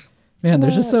 Man,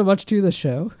 there's just so much to this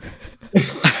show.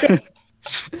 That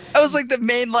was like the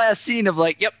main last scene of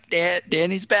like, yep,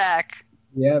 Danny's back.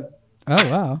 Yep.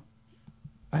 Oh, wow.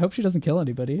 I hope she doesn't kill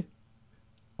anybody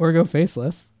or go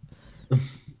faceless.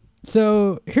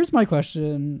 So here's my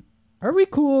question. Are we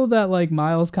cool that like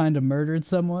Miles kind of murdered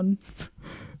someone?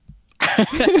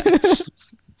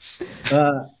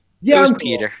 Yeah, It was I'm cool.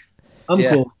 Peter. I'm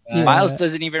Yeah. cool. Yeah. Miles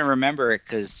doesn't even remember it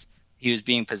because he was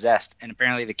being possessed, and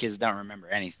apparently the kids don't remember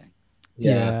anything.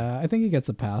 Yeah, I think he gets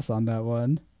a pass on that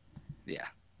one. Yeah.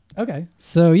 Okay.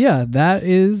 So yeah, that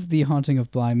is The Haunting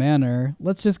of Bly Manor.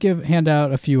 Let's just hand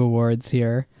out a few awards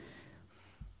here.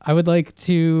 I would like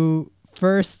to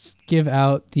first give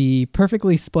out the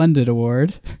Perfectly Splendid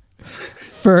Award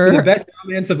for The best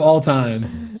romance of all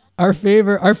time. our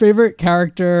favorite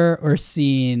character or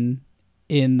scene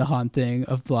in The Haunting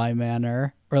of Bly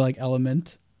Manor, or like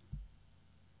element.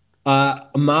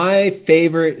 My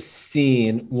favorite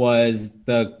scene was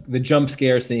the jump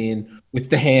scare scene with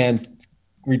the hands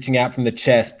reaching out from the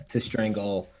chest to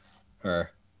strangle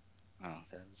her. Oh,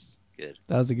 that was good.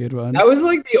 That was a good one. That was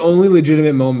like the only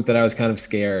legitimate moment that I was kind of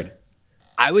scared.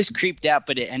 I was creeped out,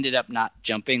 but it ended up not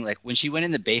jumping. Like when she went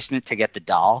in the basement to get the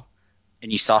doll,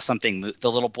 and you saw something move,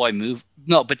 the little boy move.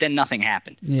 No, but then nothing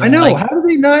happened. Yeah. I know. Like- How do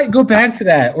they not go back to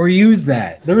that or use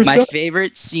that? There was My so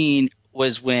favorite scene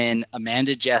was when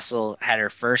Amanda Jessel had her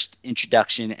first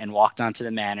introduction and walked onto the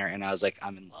manor, and I was like,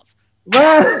 I'm in love.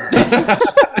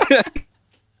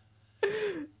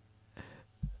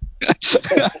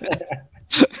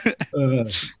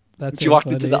 That's She so walked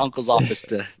funny. into the uncle's office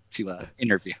to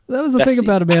interview. That was the Best thing scene.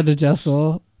 about Amanda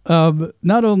Jessel.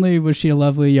 Not only was she a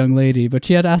lovely young lady, but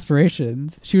she had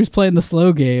aspirations. She was playing the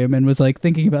slow game and was like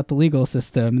thinking about the legal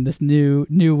system and this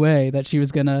new way that she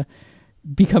was gonna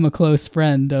become a close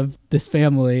friend of this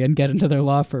family and get into their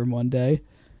law firm one day.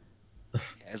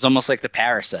 It's almost like the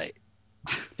parasite,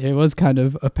 It was kind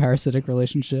of a parasitic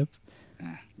relationship.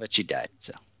 but she died.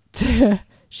 So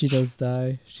She does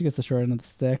die. She gets the short end of the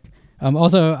stick.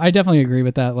 Also, I definitely agree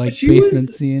with that like She basement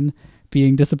was- scene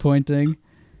being disappointing.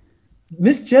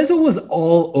 Miss Jessel was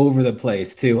all over the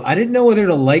place too. I didn't know whether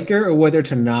to like her or whether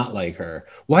to not like her.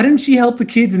 Why didn't she help the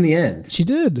kids in the end? She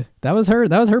did. That was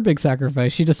her big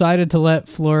sacrifice. She decided to let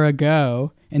Flora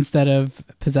go instead of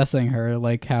possessing her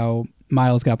like how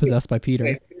Miles got possessed by Peter.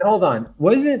 Wait, hold on.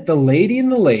 Wasn't the lady in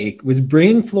the lake was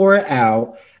bringing Flora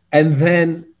out, and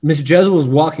then Miss Jezebel was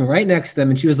walking right next to them,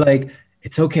 and she was like,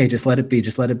 "It's okay, just let it be,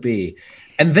 just let it be."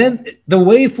 And then the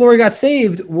way Flora got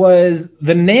saved was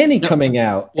the nanny coming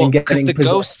out and getting because the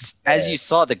possessed. ghosts, as you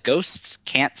saw, the ghosts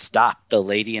can't stop the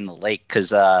lady in the lake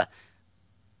because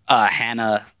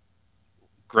Hannah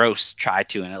Gross tried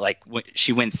to, and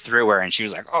she went through her, and she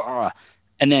was like, "Oh,"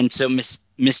 and then so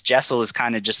Miss Jessel was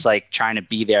kind of just like trying to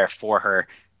be there for her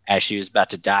as she was about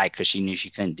to die because she knew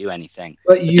she couldn't do anything.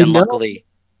 But luckily.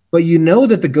 But you know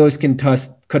that the ghost can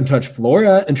touch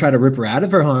Flora and try to rip her out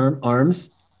of her arms.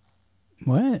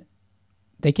 What?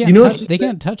 They can't. They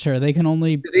can't touch her. They can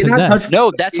only possess.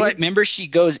 No, that's why. Remember, she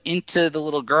goes into the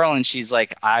little girl and she's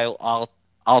like, "I'll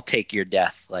take your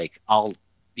death. Like, I'll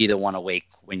be the one awake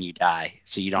when you die,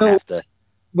 so you don't have to."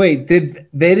 Wait, they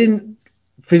didn't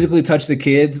physically touch the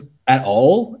kids at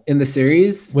all in the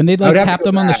series? When they'd tap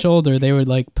them on the shoulder, they would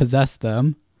possess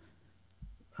them.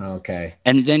 Okay.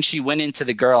 And then she went into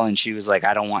the girl and she was like,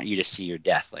 "I don't want you to see your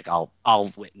death. Like, I'll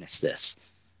witness this."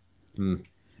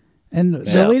 And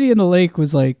the lady in the lake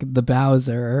was the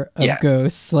Bowser of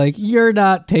ghosts. You're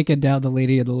not taking down the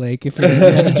lady in the lake if you're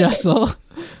Amanda Jessel.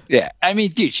 Yeah. I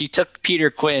mean, dude, she took Peter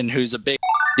Quinn, who's a big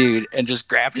dude, and just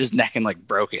grabbed his neck and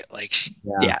broke it.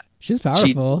 She's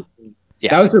powerful.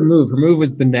 That was her move. Her move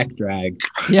was the neck drag.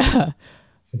 Yeah.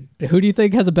 Who do you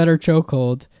think has a better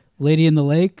chokehold? Lady in the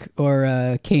Lake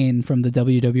or Kane from the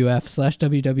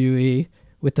WWF/WWE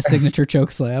with the signature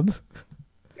choke slam?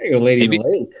 There you go, Lady in the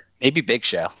Lake. Maybe Big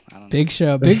Show. I don't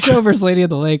know. Big Show versus Lady in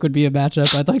the Lake would be a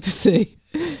matchup I'd like to see.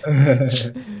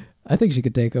 I think she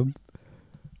could take him.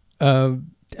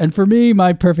 And for me,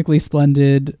 my perfectly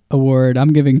splendid award,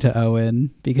 I'm giving to Owen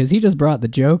because he just brought the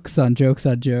jokes on jokes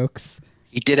on jokes.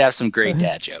 He did have some great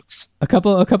dad jokes. A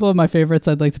couple of my favorites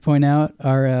I'd like to point out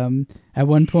are at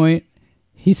one point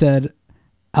he said,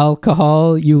 "I'll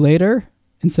call you later"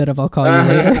 instead of "I'll call you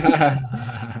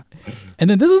later." And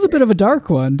then this was a bit of a dark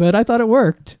one, but I thought it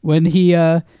worked when he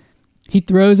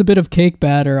throws a bit of cake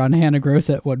batter on Hannah Gross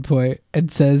at one point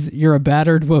and says, "You're a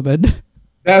battered woman."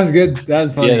 That was good. That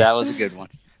was funny. Yeah, that was a good one.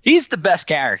 He's the best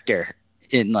character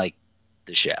in the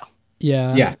show.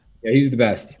 Yeah, he's the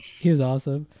best. He was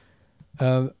awesome.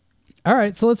 All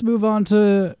right, so let's move on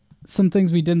to some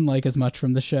things we didn't like as much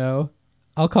from the show.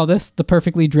 I'll call this the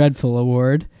Perfectly Dreadful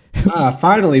Award.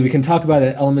 Finally, we can talk about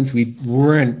the elements we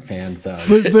weren't fans of.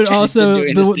 But also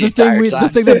the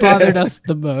thing that bothered us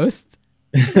the most.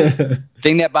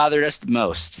 Thing that bothered us the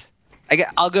most.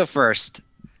 I'll go first.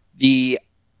 The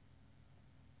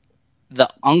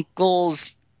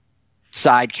uncle's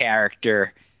side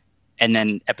character, and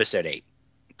then episode 8.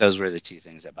 Those were the two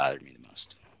things that bothered me the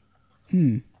most.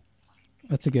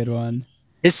 That's a good one.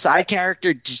 His side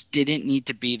character just didn't need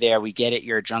to be there. We get it.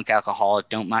 You're a drunk alcoholic.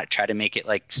 Don't try to make it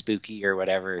spooky or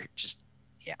whatever. Just,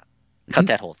 cut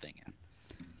that whole thing in.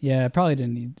 Yeah, I probably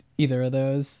didn't need either of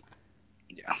those.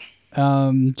 Yeah.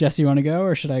 Jesse, you want to go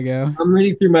or should I go? I'm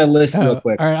reading through my list real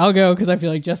quick. All right, I'll go because I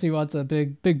feel like Jesse wants a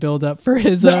big build up for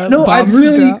his. No, I've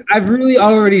really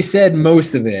already said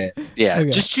most of it. Yeah, okay.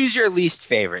 Just choose your least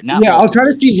favorite. I'll try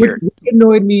to see which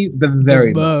annoyed me the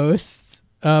most.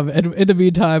 And in the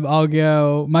meantime, I'll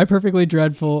go. My Perfectly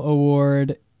Dreadful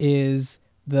award is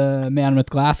the man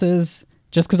with glasses,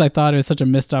 just because I thought it was such a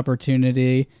missed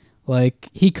opportunity.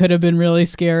 He could have been really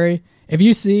scary. If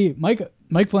you see, Mike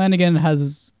Flanagan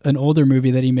has an older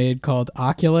movie that he made called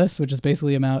Oculus, which is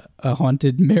basically about a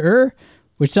haunted mirror,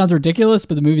 which sounds ridiculous,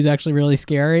 but the movie's actually really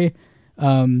scary.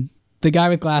 The guy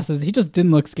with glasses, he just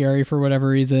didn't look scary for whatever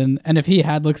reason. And if he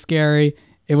had looked scary,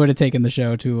 it would have taken the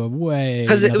show to a way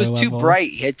because it was level. Too bright.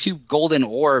 He had two golden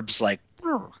orbs.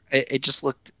 It just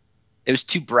looked. It was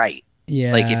too bright.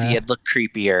 Yeah. If he had looked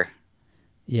creepier.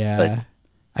 Yeah. But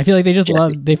I feel like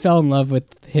they fell in love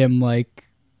with him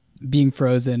being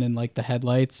frozen in the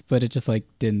headlights, but it just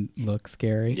didn't look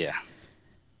scary. Yeah.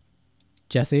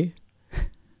 Jesse?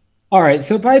 All right.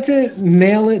 So if I had to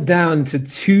nail it down to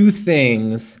two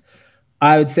things,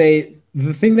 I would say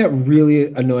the thing that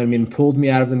really annoyed me and pulled me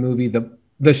out of the movie,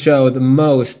 the show the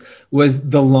most was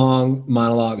the long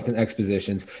monologues and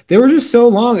expositions. They were just so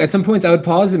long. At some points I would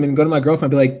pause them and go to my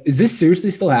girlfriend and be like, is this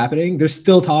seriously still happening? They're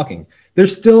still talking.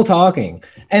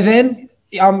 And then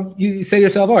you say to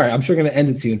yourself, all right, I'm sure going to end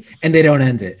it soon. And they don't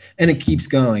end it. And it keeps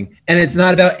going. And it's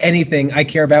not about anything I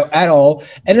care about at all.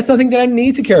 And it's nothing that I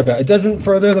need to care about. It doesn't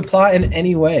further the plot in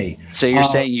any way. So you're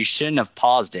saying you shouldn't have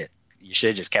paused it. You should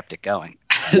have just kept it going.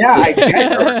 Yeah, I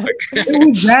guess it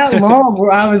was that long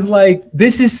where I was like,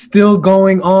 this is still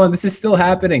going on. This is still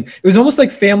happening. It was almost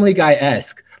like Family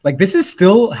Guy-esque. This is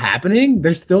still happening.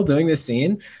 They're still doing this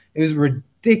scene. It was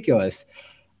ridiculous.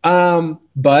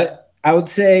 But I would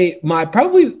say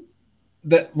probably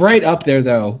the right up there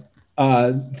though.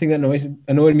 The thing that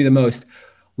annoyed me the most.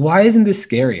 Why isn't this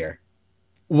scarier?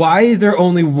 Why is there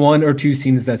only one or two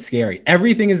scenes that's scary?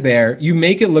 Everything is there. You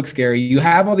make it look scary. You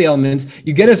have all the elements.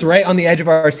 You get us right on the edge of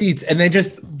our seats, and they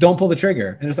just don't pull the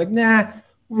trigger. And it's like, nah,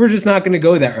 we're just not going to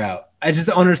go that route. I just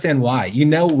don't understand why. You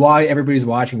know why everybody's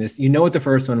watching this. You know what the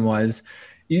first one was.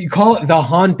 You call it The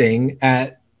Haunting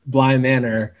at Bly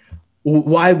Manor.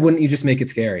 Why wouldn't you just make it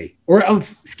scary? Or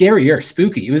else scarier,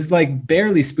 spooky. It was like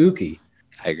barely spooky.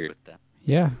 I agree with that.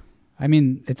 Yeah. I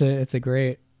mean, it's a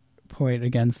great point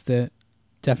against it.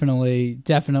 Definitely It's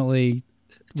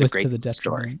was a great to the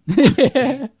detriment.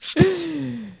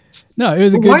 story. No, it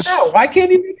was a good. Why not? Why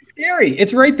can't you make it scary?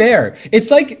 It's right there. It's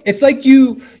like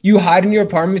you hide in your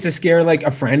apartment to scare like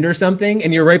a friend or something,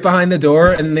 and you're right behind the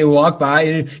door, and they walk by,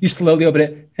 and you slowly open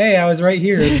it. Hey, I was right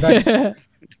here,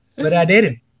 but I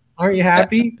didn't. Aren't you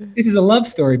happy? This is a love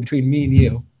story between me and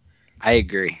you. I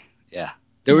agree. Yeah,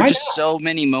 there were just so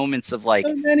many moments of like,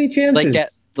 so many chances. Like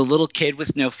that the little kid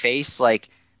with no face, like.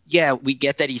 Yeah, we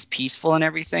get that he's peaceful and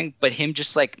everything, but him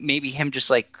just like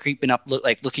creeping up,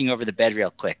 looking over the bed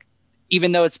real quick.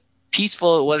 Even though it's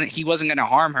peaceful, he wasn't going to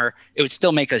harm her. It would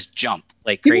still make us jump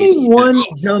like crazy. Give me one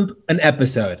jump an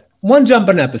episode.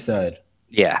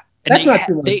 Yeah, and that's not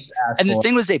too much to ask And for. the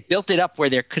thing was, they built it up where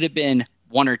there could have been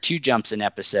 1 or 2 jumps an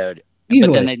episode, Easily.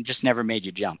 But then they just never made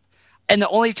you jump. And the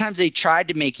only times they tried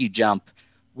to make you jump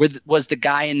was the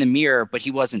guy in the mirror, but he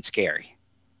wasn't scary.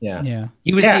 Yeah.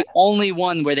 He was the only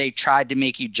one where they tried to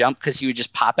make you jump because he would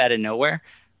just pop out of nowhere.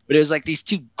 But it was like these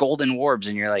 2 golden orbs,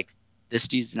 and you're like, this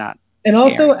dude's not. And scary.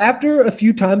 Also, after a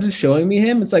few times of showing me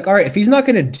him, it's like, all right, if he's not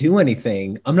going to do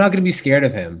anything, I'm not going to be scared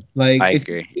of him. Like, I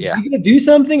agree. Is he going to do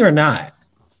something or not?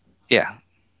 Yeah.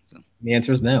 The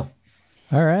answer is no.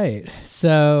 All right.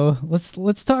 So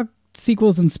let's talk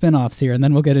sequels and spin-offs here, and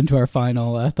then we'll get into our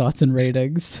final thoughts and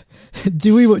ratings.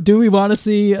 Do we want to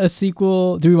see a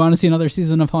sequel? Do we want to see another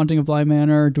season of Haunting of Bly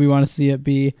Manor? Do we want to see it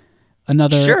be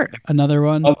another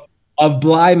one of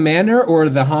Bly Manor, or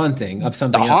The Haunting of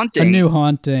something? The Haunting, a new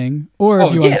Haunting, or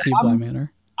if you want to see Bly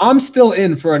Manor. I'm still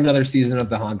in for another season of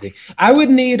The Haunting. I would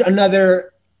need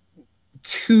another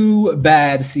 2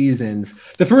 bad seasons.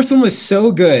 The first one was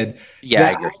so good. Yeah,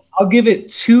 I agree. I'll give it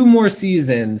 2 more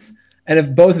seasons. And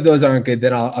if both of those aren't good,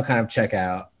 then I'll kind of check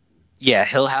out. Yeah,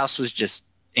 Hill House was just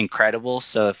incredible.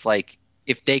 So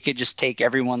if they could just take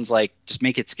everyone's just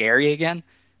make it scary again,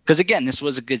 because again, this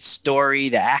was a good story.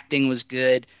 The acting was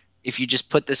good. If you just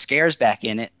put the scares back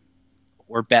in it,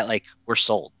 we're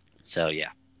sold. So yeah.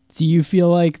 Do you feel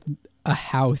like a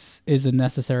house is a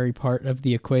necessary part of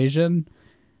the equation?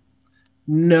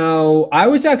 No, I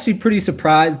was actually pretty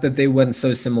surprised that they went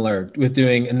so similar with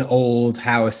doing an old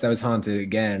house that was haunted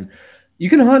again. You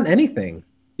can haunt anything,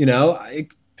 You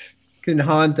can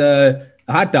haunt a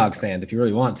hot dog stand if you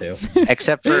really want to.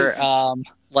 Except for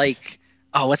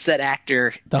what's that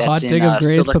actor? The that's Haunting of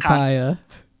Gray's Papaya.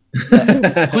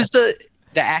 Who's the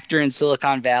actor in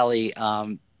Silicon Valley?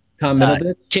 Tom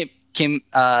Middleton? Kim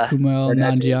Kumail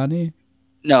Nanjiani?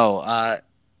 No,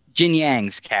 Jin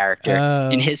Yang's character.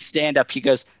 In his stand-up, he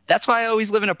goes, "That's why I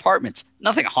always live in apartments.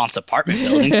 Nothing haunts apartment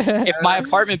buildings. If my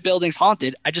apartment building's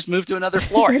haunted, I just move to another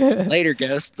floor." Later,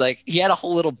 Ghost. He had a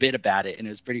whole little bit about it, and it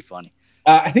was pretty funny.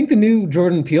 I think the new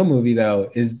Jordan Peele movie, though,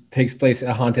 takes place at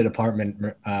a haunted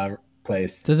apartment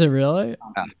place. Does it really?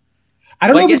 I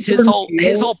don't know. I guess his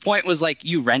whole point was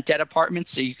you rent at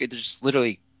apartments, so you could just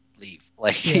literally leave.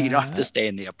 You don't have to stay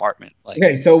in the apartment.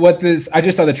 Okay, so I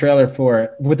just saw the trailer for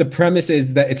it. What the premise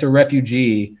is that it's a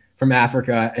refugee from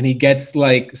Africa, and he gets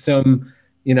some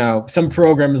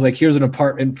program is here's an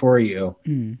apartment for you,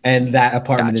 and that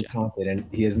apartment is haunted, and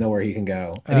he has nowhere he can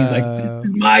go, and he's like, "This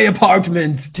is my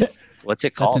apartment." What's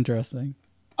it called? That's interesting.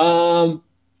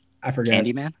 I forget.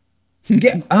 Candyman.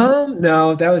 Yeah.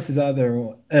 No, that was his other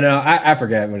one. No, I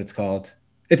forget what it's called.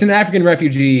 It's an African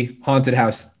refugee haunted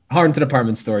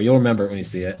apartment story. You'll remember it when you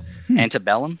see it.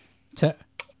 Antebellum? I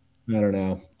don't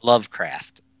know.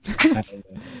 Lovecraft. I don't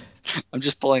know. I'm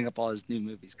just pulling up all his new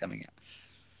movies coming out.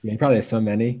 Yeah, he probably has so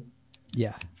many.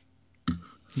 Yeah.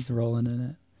 He's rolling in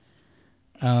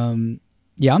it.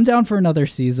 Yeah, I'm down for another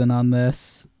season on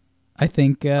this. I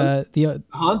think the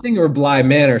Haunting or Bly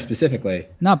Manor specifically.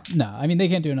 No. I mean, they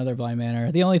can't do another Bly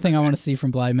Manor. The only thing I want to see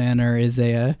from Bly Manor is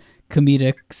a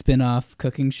comedic spin-off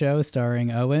cooking show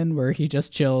starring Owen, where he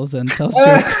just chills and tells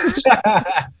jokes.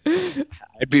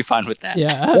 I'd be fine with that.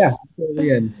 Yeah.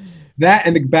 Yeah. That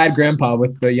and the bad grandpa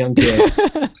with the young kid.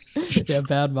 Yeah,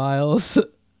 Bad Miles.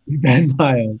 Bad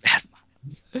Miles.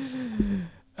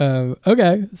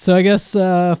 Okay, so I guess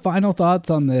final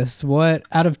thoughts on this. What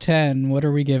out of 10? What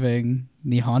are we giving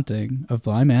The Haunting of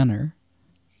Bly Manor?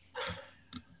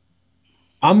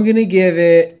 I'm gonna give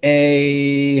it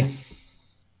a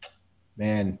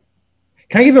man.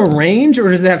 Can I give a range, or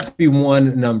does it have to be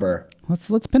one number?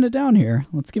 Let's pin it down here.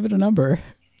 Let's give it a number.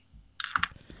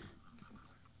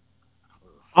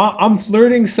 I'm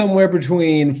flirting somewhere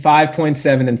between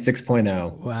 5.7 and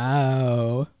 6.0.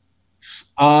 Wow.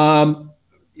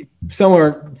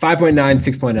 Somewhere 5.9,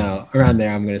 6.0, around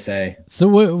there, I'm going to say. So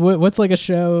what's like a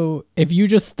show, if you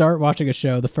just start watching a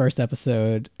show, the first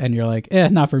episode, and you're like,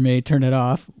 not for me, turn it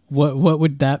off, what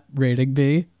would that rating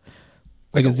be?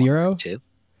 Like a 0? 2.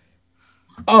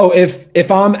 Oh,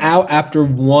 if I'm out after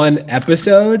one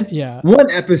episode, yeah,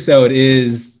 one episode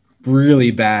is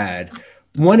really bad.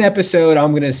 One episode,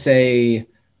 I'm going to say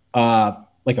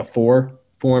like a 4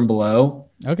 and below.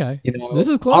 Okay. You know, this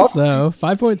is close though.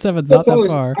 5.7 is not that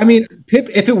far. I mean, Pip,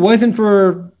 if it wasn't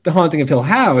for The Haunting of Hill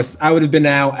House, I would have been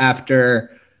out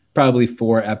after probably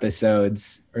 4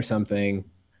 episodes or something.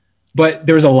 But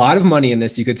there was a lot of money in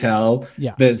this, you could tell.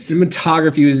 Yeah. The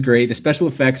cinematography was great. The special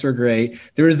effects were great.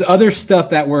 There was other stuff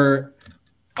that were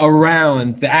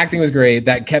around. The acting was great.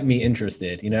 That kept me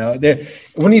interested. You know,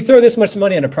 when you throw this much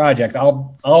money on a project,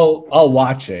 I'll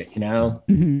watch it. You know.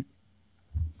 Mm-hmm.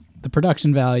 The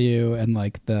production value and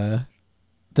like the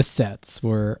sets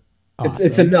were awesome.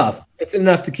 It's enough. It's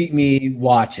enough to keep me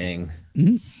watching.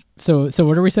 Mm-hmm. So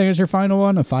what are we saying is your final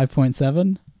one? A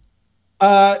 5.7?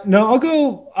 No, I'll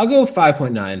go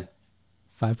 5.9.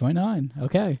 5.9.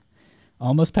 Okay.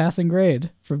 Almost passing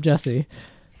grade from Jesse.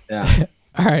 Yeah.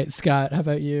 All right, Scott, how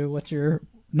about you? What's your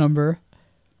number?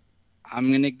 I'm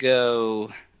going to go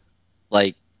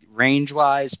like range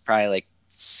wise, probably like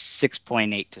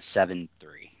 6.8 to 7.3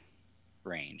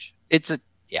 range. It's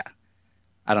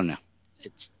I don't know.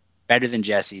 It's better than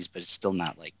Jesse's, but it's still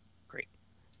not like great.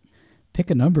 Pick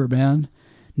a number, man.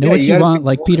 Know what you want,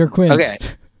 like Peter Quinn. Okay.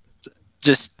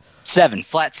 Just 7,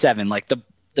 flat 7, like the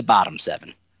bottom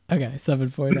 7. Okay,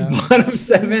 7.0. Bottom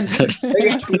 7.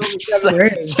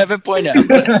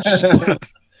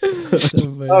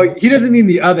 7.0. Oh, he doesn't mean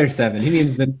the other 7. He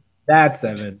means that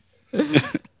 7.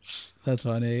 That's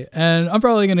funny. And I'm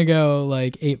probably gonna go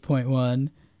like 8.1.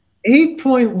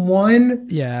 8.1.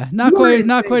 Yeah, not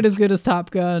quite as good as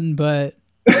Top Gun, but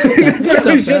that's what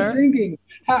I was there. just thinking.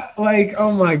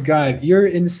 Oh my god, you're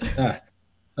in.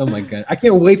 Oh my god, I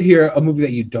can't wait to hear a movie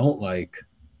that you don't like.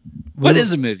 What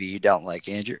is a movie you don't like,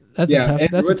 Andrew? That's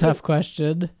a tough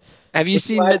question. Have you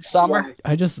seen Midsummer?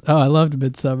 I loved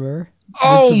Midsummer.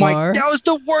 Oh my, that was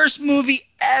the worst movie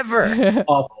ever.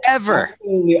 Awful. Ever.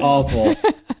 Absolutely awful.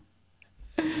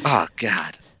 Oh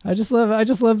god. I just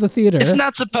love the theater. It's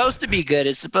not supposed to be good.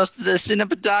 It's supposed to the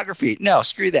cinematography. No,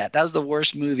 screw that. That was the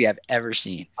worst movie I've ever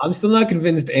seen. I'm still not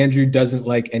convinced Andrew doesn't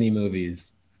like any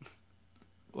movies.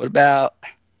 What about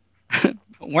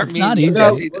It's not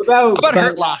easy. What about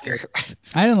Hurt Locker?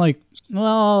 I didn't like.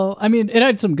 Well, I mean, it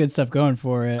had some good stuff going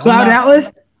for it. Cloud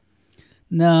Atlas?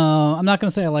 No, I'm not gonna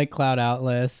say I like Cloud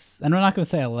Atlas, and I'm not gonna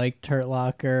say I liked Hurt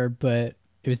Locker, but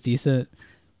it was decent.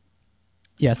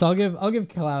 Yeah, so I'll give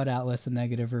Cloud Atlas a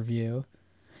negative review.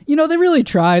 You know, they really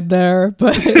tried there,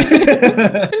 but you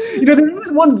know, there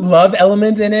was one love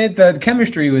element in it. The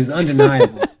chemistry was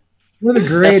undeniable. One of the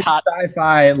great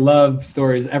sci-fi love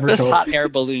stories ever told. Best hot air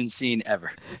balloon scene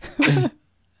ever.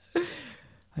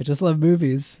 I just love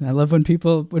movies. I love when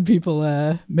people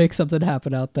make something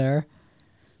happen out there.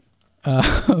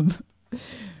 But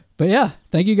yeah,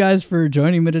 thank you guys for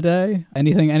joining me today.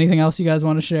 Anything else you guys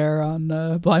want to share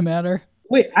on Bly Manor?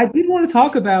 Wait, I did want to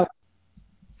talk about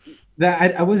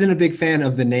that. I wasn't a big fan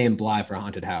of the name Bly for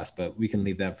Haunted House, but we can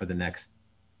leave that for the next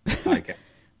podcast.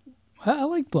 I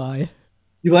like Bly.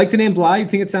 You like the name Bly? You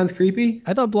think it sounds creepy?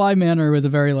 I thought Bly Manor was a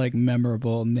very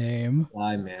memorable name.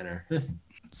 Bly Manor.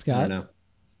 Scott? I don't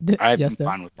know. I'm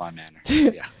fine with Bly Manor.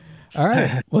 Yeah. All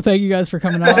right. Well, thank you guys for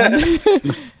coming on.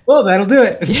 Well, that'll do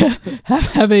it. Yeah.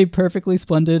 Have a perfectly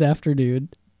splendid afternoon.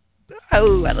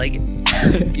 Oh, I like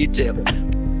it. You too.